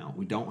now.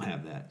 We don't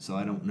have that, so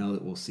I don't know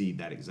that we'll see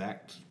that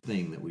exact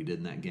thing that we did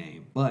in that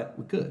game, but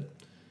we could.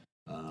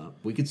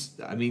 We could...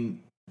 I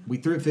mean, we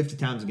threw it 50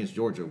 times against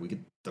Georgia. We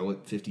could throw it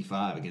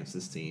 55 against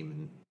this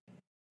team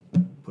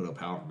and put up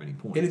however many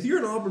points. And if you're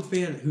an Auburn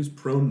fan who's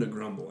prone to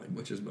grumbling,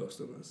 which is most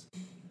of us,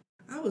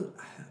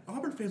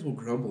 Auburn fans will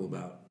grumble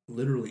about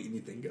literally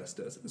anything Gus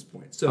does at this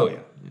point. So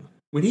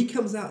when he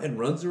comes out and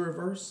runs the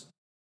reverse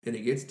and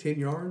he gets 10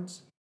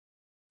 yards,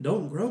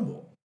 don't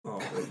grumble.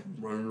 Oh,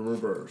 running the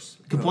reverse.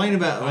 Complain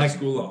about high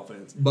school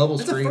offense. Bubble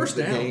screens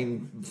that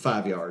gain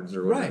 5 yards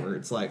or whatever. Right.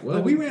 It's like,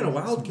 well, we ran a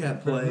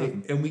wildcat play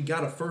and we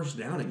got a first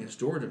down against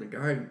Georgia. And a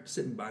guy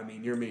sitting by me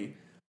near me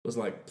was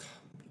like,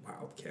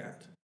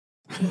 "Wildcat,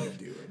 what are you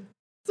doing?"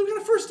 So we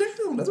got a first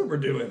down. That's what we're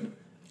doing.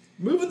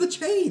 Moving the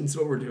chains.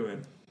 What we're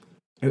doing.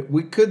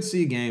 We could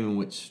see a game in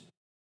which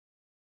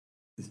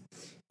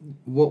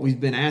what we've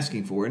been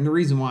asking for, and the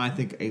reason why I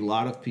think a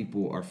lot of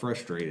people are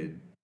frustrated,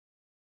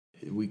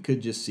 we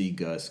could just see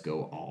Gus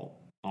go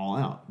all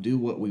out, do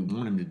what we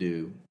want him to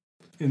do,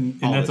 and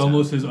that's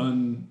almost his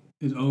own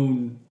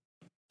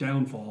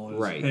downfall.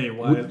 Right? Hey,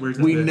 where's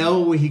we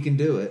know he can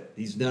do it.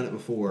 He's done it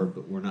before,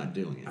 but we're not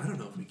doing it. I don't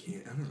know if we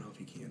can. I don't know if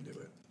he can do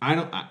it. I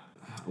don't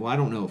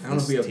know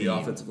if we have the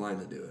offensive line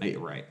to do it.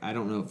 Right. I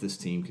don't know if this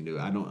team can do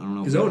it. I don't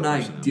know. Because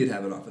 09 did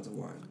have an offensive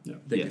line. Yeah.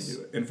 They could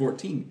do it. And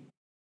 14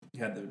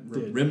 had the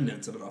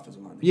remnants of an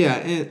offensive line. Yeah,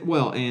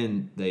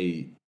 and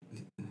they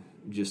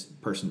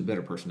just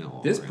better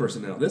personnel. This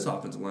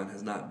offensive line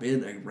has not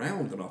been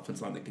around an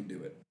offensive line that can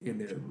do it in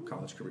their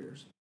college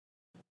careers.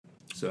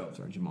 So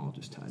sorry, Jamal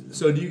just tied it up.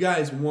 So do you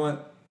guys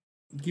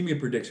give me a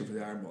prediction for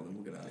the Iron Bowl, then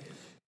we'll get out of here.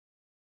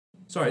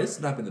 Sorry, this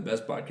has not been the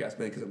best podcast,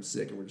 man, because I'm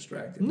sick and we're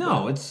distracted.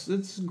 No,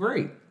 it's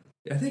great.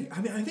 I think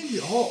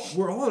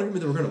we're all in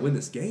agreement that we're going to win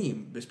this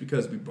game just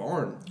because we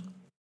barn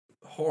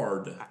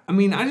hard. I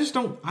mean, I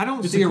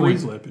don't see a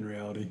reason. Flip in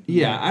reality.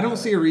 Yeah, I don't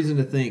see a reason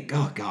to think,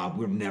 oh God,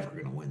 we're never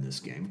going to win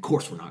this game. Of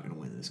course, we're not going to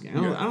win this game.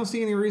 I don't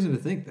see any reason to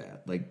think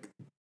that. Like,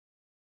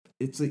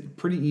 it's a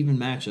pretty even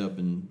matchup,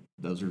 and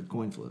those are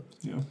coin flips.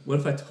 Yeah. What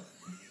if I told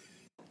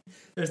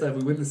if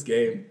we win this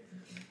game?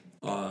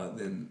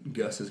 Then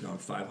Gus has gone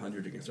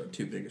 500 against our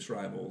 2 biggest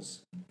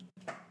rivals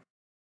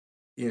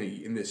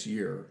in this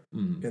year,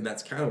 and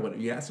that's kind of what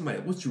you ask somebody.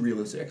 What's your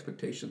realistic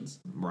expectations?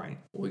 Right.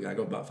 Well, we gotta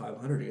go about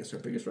 500 against our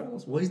biggest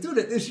rivals. Well, he's doing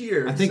it this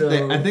year. I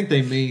think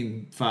they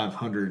mean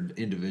 500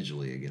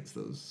 individually against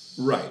those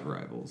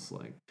rivals.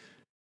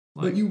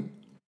 But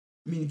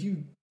if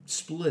you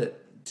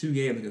split 2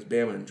 games against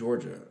Bama and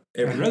Georgia,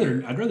 I'd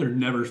rather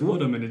never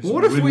split them and just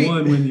win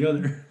one, win the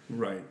other.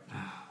 Right.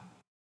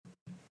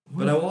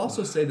 But I will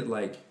also say that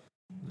like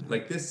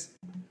this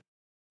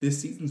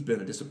season's been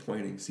a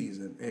disappointing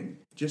season, and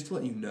just to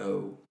let you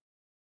know,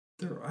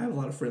 I have a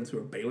lot of friends who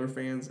are Baylor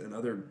fans and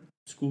other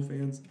school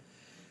fans,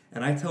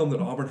 and I tell them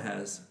that Auburn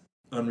has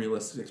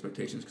unrealistic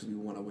expectations because we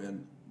want to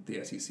win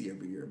the SEC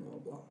every year, blah blah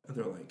blah, and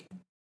they're like,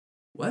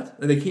 "What?"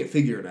 And they can't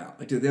figure it out.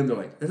 Like to them, they're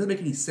like, "That doesn't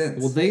make any sense."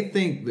 Well, they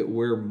think that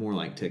we're more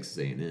like Texas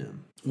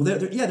A&M. Well,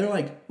 they're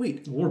like,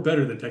 wait, we're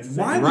better than Texas.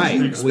 Why would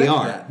you expect we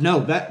are. That?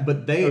 No,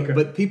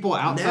 but people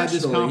outside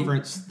this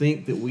conference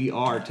think that we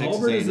are Texas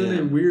Auburn is A&M. in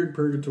a weird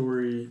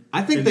purgatory.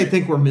 I think they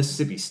think we're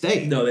Mississippi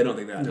State. No, they don't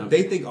think that. No.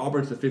 They think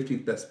Auburn's the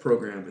 15th best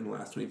program in the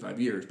last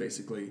 25 years,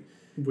 basically.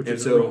 Which and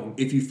is so wrong.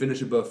 If you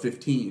finish above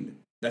 15,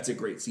 that's a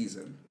great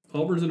season.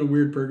 Auburn's in a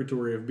weird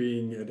purgatory of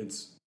being at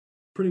its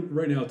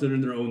right now. They're in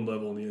their own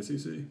level in the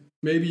SEC.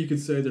 Maybe you could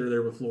say they're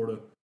there with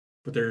Florida,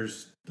 but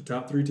there's the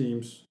top 3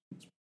 teams: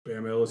 it's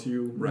Bama,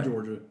 LSU, and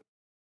Georgia.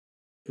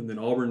 And then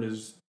Auburn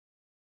is,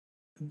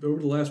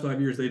 over the last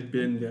 5 years, they've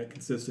been that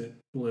consistent.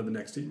 We'll have the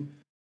next team.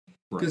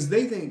 Because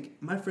they think,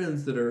 my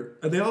friends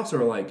they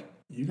also are like,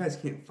 you guys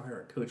can't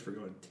fire a coach for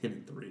going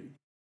 10-3.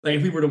 Like,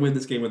 if we were to win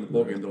this game, win the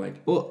bowl game, they're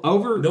like,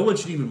 no one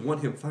should even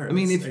want him fired. I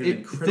mean, if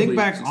think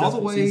back all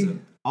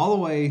the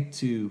way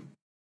to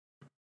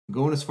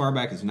going as far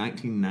back as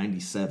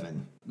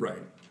 1997.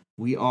 Right.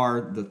 We are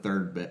the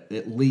third best,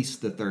 at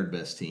least the third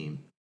best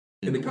team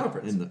in the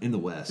conference in the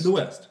West. In the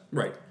West,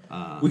 right?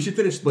 We should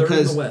finish third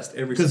in the West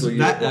every single year.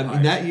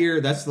 That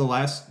year, that's the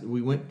last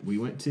we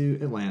went to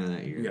Atlanta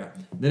that year. Yeah.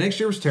 The next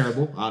year was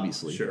terrible,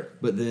 obviously. Sure.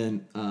 But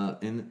then,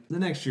 and the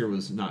next year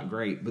was not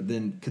great. But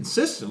then,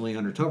 consistently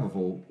under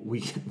Tuberville,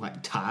 we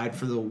tied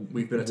for the.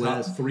 We've been a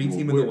top 3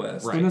 team in the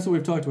West, right? And that's what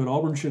we've talked about.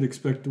 Auburn should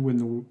expect to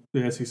win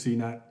the SEC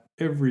not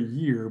every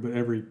year, but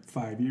every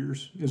 5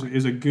 years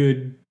is a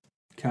good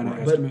kind of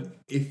But estimate.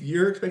 if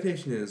your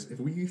expectation is, if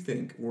you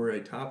think we're a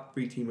top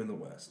 3 team in the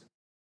West,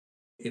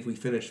 if we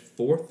finish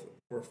 4th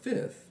or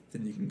 5th,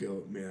 then you can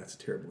go, man, that's a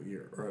terrible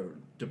year or a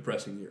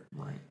depressing year.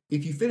 Right.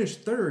 If you finish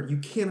 3rd, you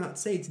cannot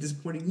say it's a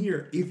disappointing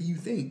year if you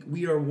think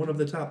we are one of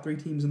the top 3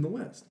 teams in the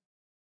West.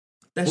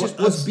 That's just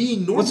us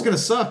being normal. What's going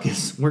to suck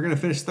is we're going to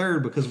finish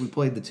 3rd because we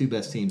played the 2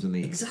 best teams in the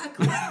East.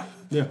 Exactly.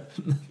 Yeah.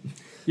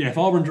 Yeah, if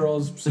Auburn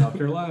draws South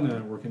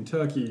Carolina or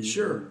Kentucky.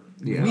 Sure.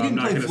 Yeah, we I'm didn't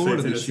not play gonna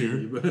Florida say this year.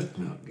 Tennessee,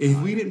 but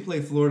If we didn't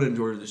play Florida and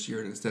Georgia this year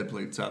and instead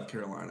played South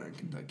Carolina and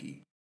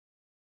Kentucky,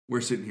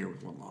 we're sitting here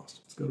with 1 loss.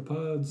 let's go to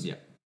Pods. Yeah.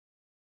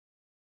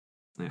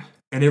 Yeah.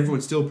 And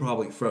everyone's still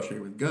probably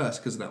frustrated with Gus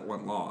because of that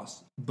 1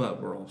 loss,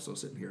 but we're also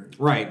sitting here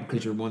Right,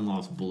 because your 1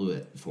 loss blew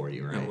it for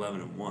you, right? at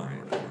 11-1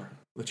 or whatever.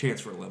 The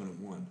chance for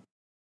 11-1.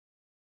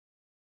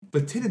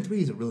 But 10-3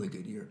 is a really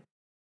good year.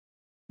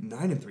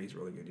 9-3 is a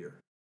really good year.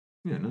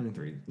 Yeah,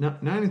 9-3.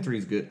 9-3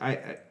 is good.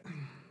 I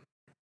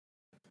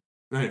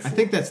 9-4.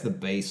 think that's the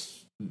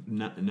base.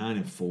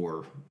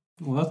 9-4.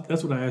 Well,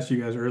 that's what I asked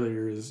you guys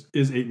earlier. Is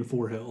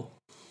 8-4 hell?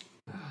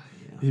 Yeah.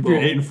 If you're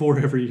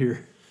 8-4 every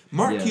year,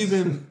 Mark Yes.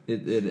 Cuban.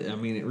 I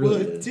mean, it Well,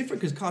 really it's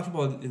different because college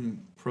football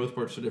and pro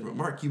sports are different.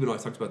 Mark Cuban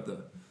always talks about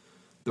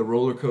the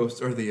roller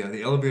coaster or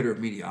the elevator of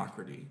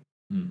mediocrity.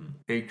 Mm-hmm.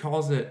 And he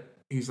calls it.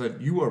 He's like,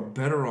 you are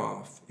better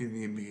off in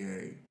the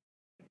NBA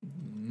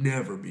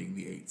never being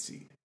the 8th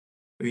seed.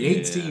 The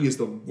 8th seed is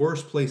the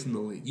worst place in the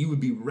league. You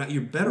would be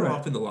you're better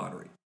off in the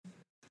lottery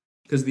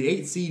because the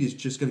 8th seed is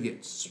just going to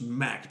get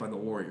smacked by the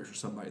Warriors or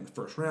somebody in the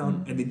first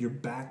round, and then you're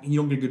back and you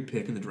don't get a good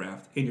pick in the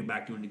draft, and you're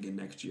back doing it again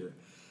next year.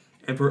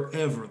 And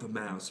forever the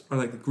Mavs are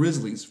like the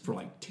Grizzlies for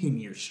like 10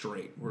 years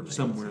straight. We're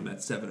somewhere in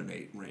that 7 and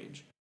 8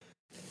 range,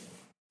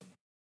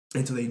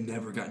 and so they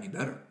never got any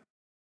better.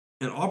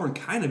 And Auburn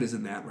kind of is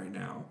in that right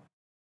now.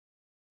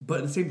 But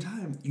at the same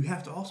time, you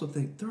have to also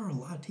think there are a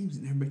lot of teams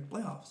that never make the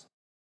playoffs.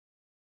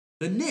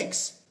 The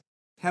Knicks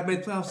have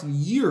made playoffs in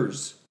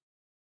years.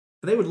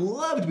 They would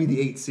love to be the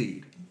 8th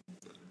seed.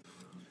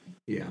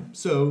 Yeah.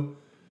 So,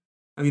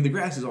 I mean, the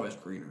grass is always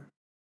greener.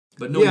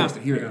 But no one wants to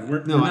hear that.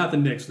 We're not the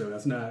Knicks, though.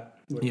 That's not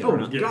what Yeah, we're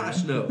not. getting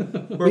Gosh, at. no.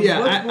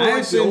 I I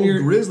assume the you're-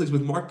 old Grizzlies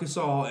with Marc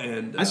Gasol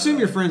and... I assume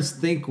your friends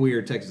think we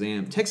are Texas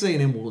A&M. Texas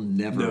A&M will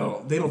never.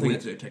 No, they don't think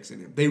win. it's Texas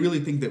A&M. They really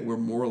think that we're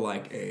more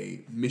like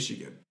a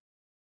Michigan.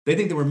 They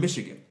think that we're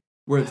Michigan.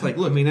 Where it's like,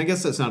 look, I mean, I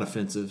guess that's not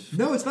offensive.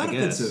 no, it's not I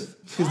guess. offensive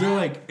because they're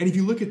like, and if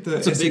you look at the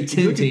It's a Big if you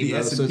Ten look at team, the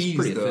though, so it's S&Ps,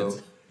 pretty though,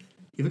 offensive.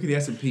 you look at the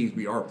S&Ps,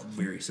 we are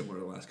very similar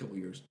to the last couple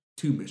of years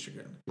to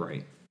Michigan.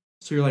 Right.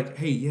 So you're like,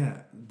 hey,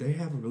 yeah, they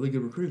have a really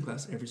good recruiting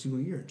class every single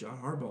year. Jim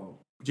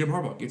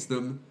Harbaugh gets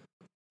them,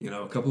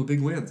 a couple of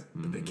big wins,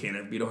 but they can't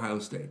ever beat Ohio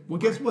State. Well,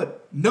 guess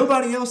what?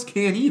 Nobody else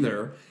can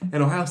either,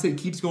 and Ohio State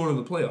keeps going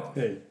to the playoff.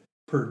 Hey,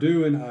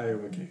 Purdue and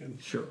Iowa can.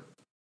 Sure.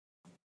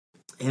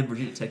 And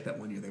Virginia Tech that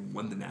one year, they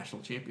won the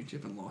national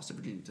championship and lost to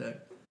Virginia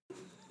Tech.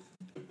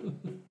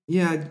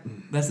 Yeah.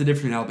 That's the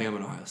difference between Alabama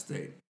and Ohio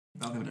State.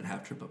 Alabama didn't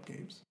have trip-up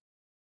games.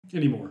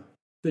 Anymore.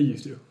 They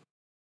used to.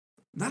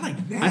 Not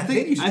like that. I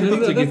think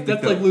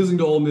That's like losing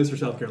to Ole Miss or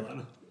South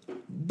Carolina.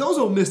 Those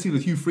Ole Miss teams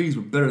with Hugh Freeze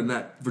were better than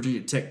that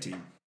Virginia Tech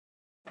team.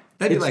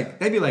 That'd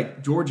be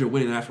like Georgia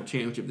winning the national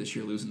championship this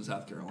year, losing to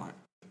South Carolina.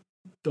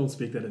 Don't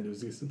speak that into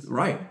existence.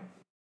 Right.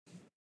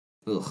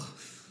 Ugh.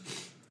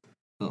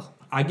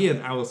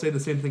 Again, I will say the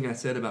same thing I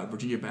said about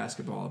Virginia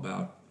basketball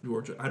about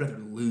Georgia. I'd rather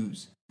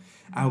lose.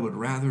 I would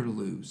rather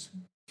lose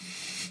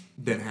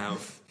than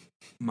have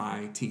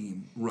my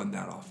team run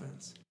that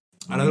offense.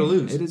 I'd rather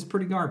lose. It is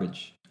pretty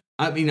garbage.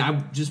 I mean,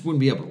 I just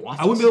wouldn't be able to watch.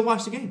 I wouldn't be able to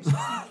watch the games.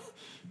 I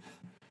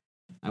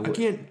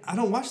can't. I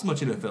don't watch as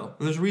much NFL,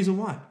 and there's a reason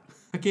why.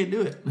 I can't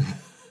do it.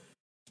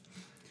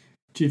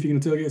 Chief, you going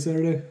to tailgate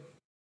Saturday?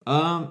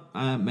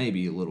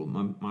 Maybe a little.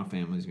 My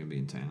family's gonna be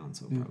in town,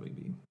 so I'll probably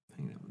be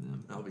hanging out with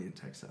them. I'll be in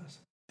Texas.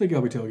 I think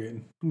I'll be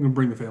tailgating. I'm going to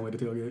bring the family to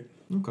tailgate.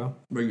 Okay.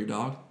 Bring your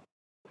dog.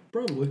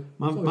 Probably.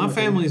 My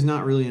family's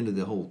not really into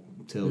the whole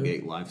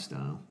tailgate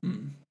lifestyle.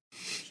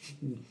 It's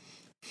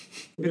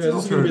Yeah, an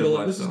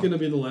this is going to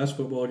be the last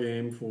football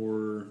game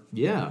for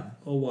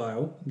a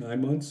while.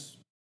 9 months.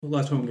 The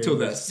last home game. Till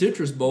that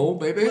Citrus Bowl,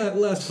 baby.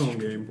 Last home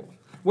game.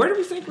 Where do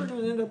we think we're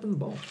going to end up in the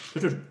bowl?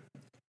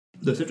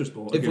 The Citrus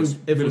Bowl.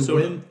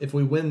 If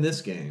we win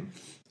this game,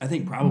 I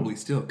think probably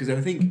still because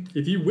I think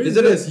if you win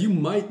this, you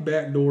might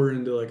backdoor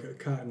into like a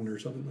Cotton or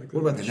something like that.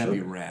 What about the that'd be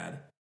rad.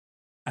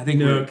 I think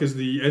no, because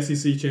the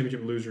SEC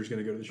championship loser is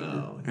going to go to the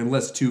Sugar.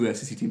 Unless 2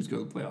 SEC teams go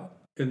to the playoff,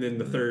 and then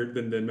the third,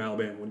 then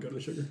Alabama would go to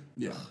the Sugar.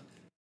 Yeah,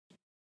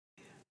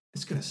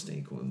 it's going to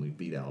stink when we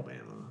beat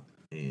Alabama.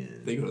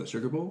 And they go to the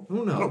Sugar Bowl.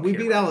 Oh no, we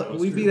beat No,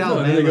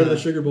 Alabama. they go to the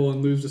Sugar Bowl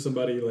and lose to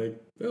somebody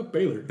like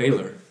Baylor.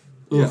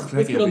 Yeah,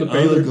 let's get on the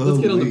Baylor. Let's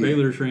get on the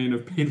Baylor train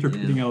of Baylor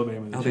beating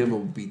Alabama. Alabama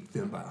will beat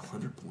them by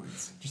 100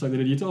 points, just like they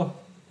did Utah.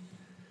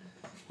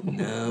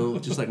 No,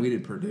 just like we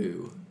did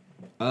Purdue.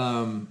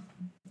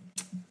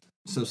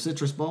 So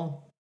Citrus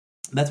Bowl.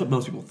 That's what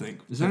most people think.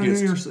 Is that New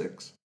Year's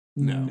 6?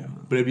 No,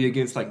 but it'd be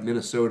against like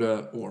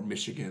Minnesota or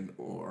Michigan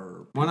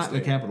or. Why not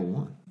the Capital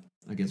One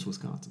against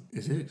Wisconsin?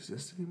 Does it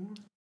exist anymore?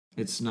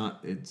 It's not.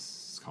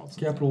 It's called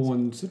something Capital else.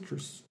 One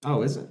Citrus.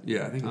 Oh, is it?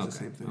 Yeah, I think it's the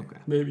same thing. Okay.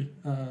 Maybe.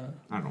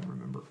 I don't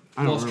remember.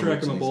 Lost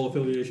track of my bowl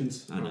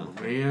affiliations. I know.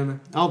 Oh,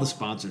 man. All the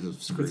sponsors have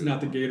If screwed. it's not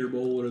the Gator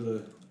Bowl or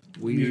the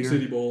Weed Music Eater.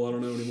 City Bowl, I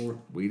don't know anymore.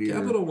 Weed Eater.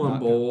 Capital One Not-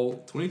 Bowl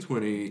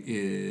 2020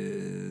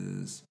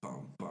 is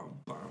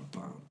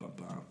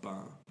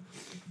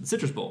the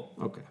Citrus Bowl.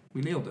 Okay.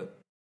 We nailed it.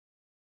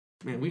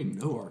 Man, we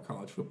know our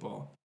college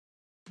football.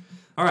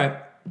 All right,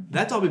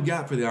 that's all we've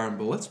got for the Iron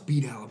Bowl. Let's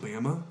beat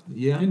Alabama.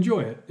 Yeah.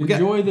 Enjoy it.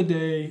 Enjoy the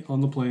day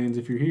on the plains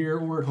if you're here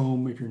or at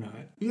home if you're not.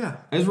 Yeah.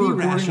 As Be we're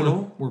recording,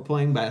 rational. we're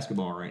playing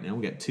basketball right now.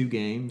 We got 2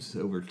 games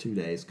over 2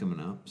 days coming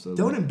up. So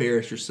Don't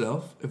embarrass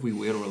yourself if we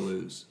win or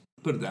lose.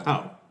 Put it that way.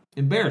 Oh,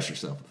 embarrass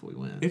yourself if we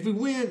win. If we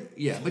win,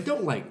 yeah, but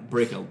don't like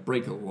break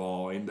a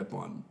law, end up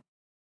on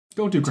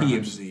Don't do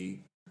crimes. TMZ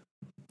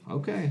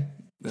Okay.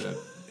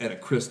 at a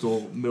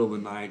Crystal middle of the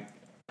night.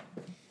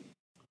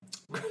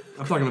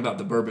 I'm talking about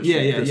the Bourbon Yeah,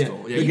 Street yeah, Crystal.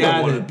 yeah. Yeah, The you guy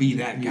don't want to that- be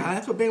that guy.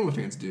 That's what Bama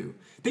fans do.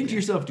 Think to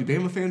yourself, do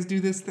Bama fans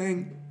do this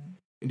thing?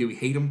 And do we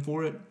hate them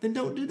for it? Then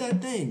don't do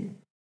that thing.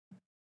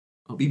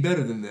 Be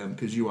better than them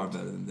because you are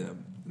better than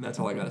them. And that's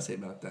all I got to say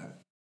about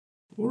that.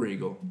 War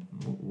Eagle.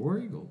 War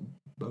Eagle.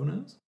 Bow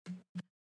nose?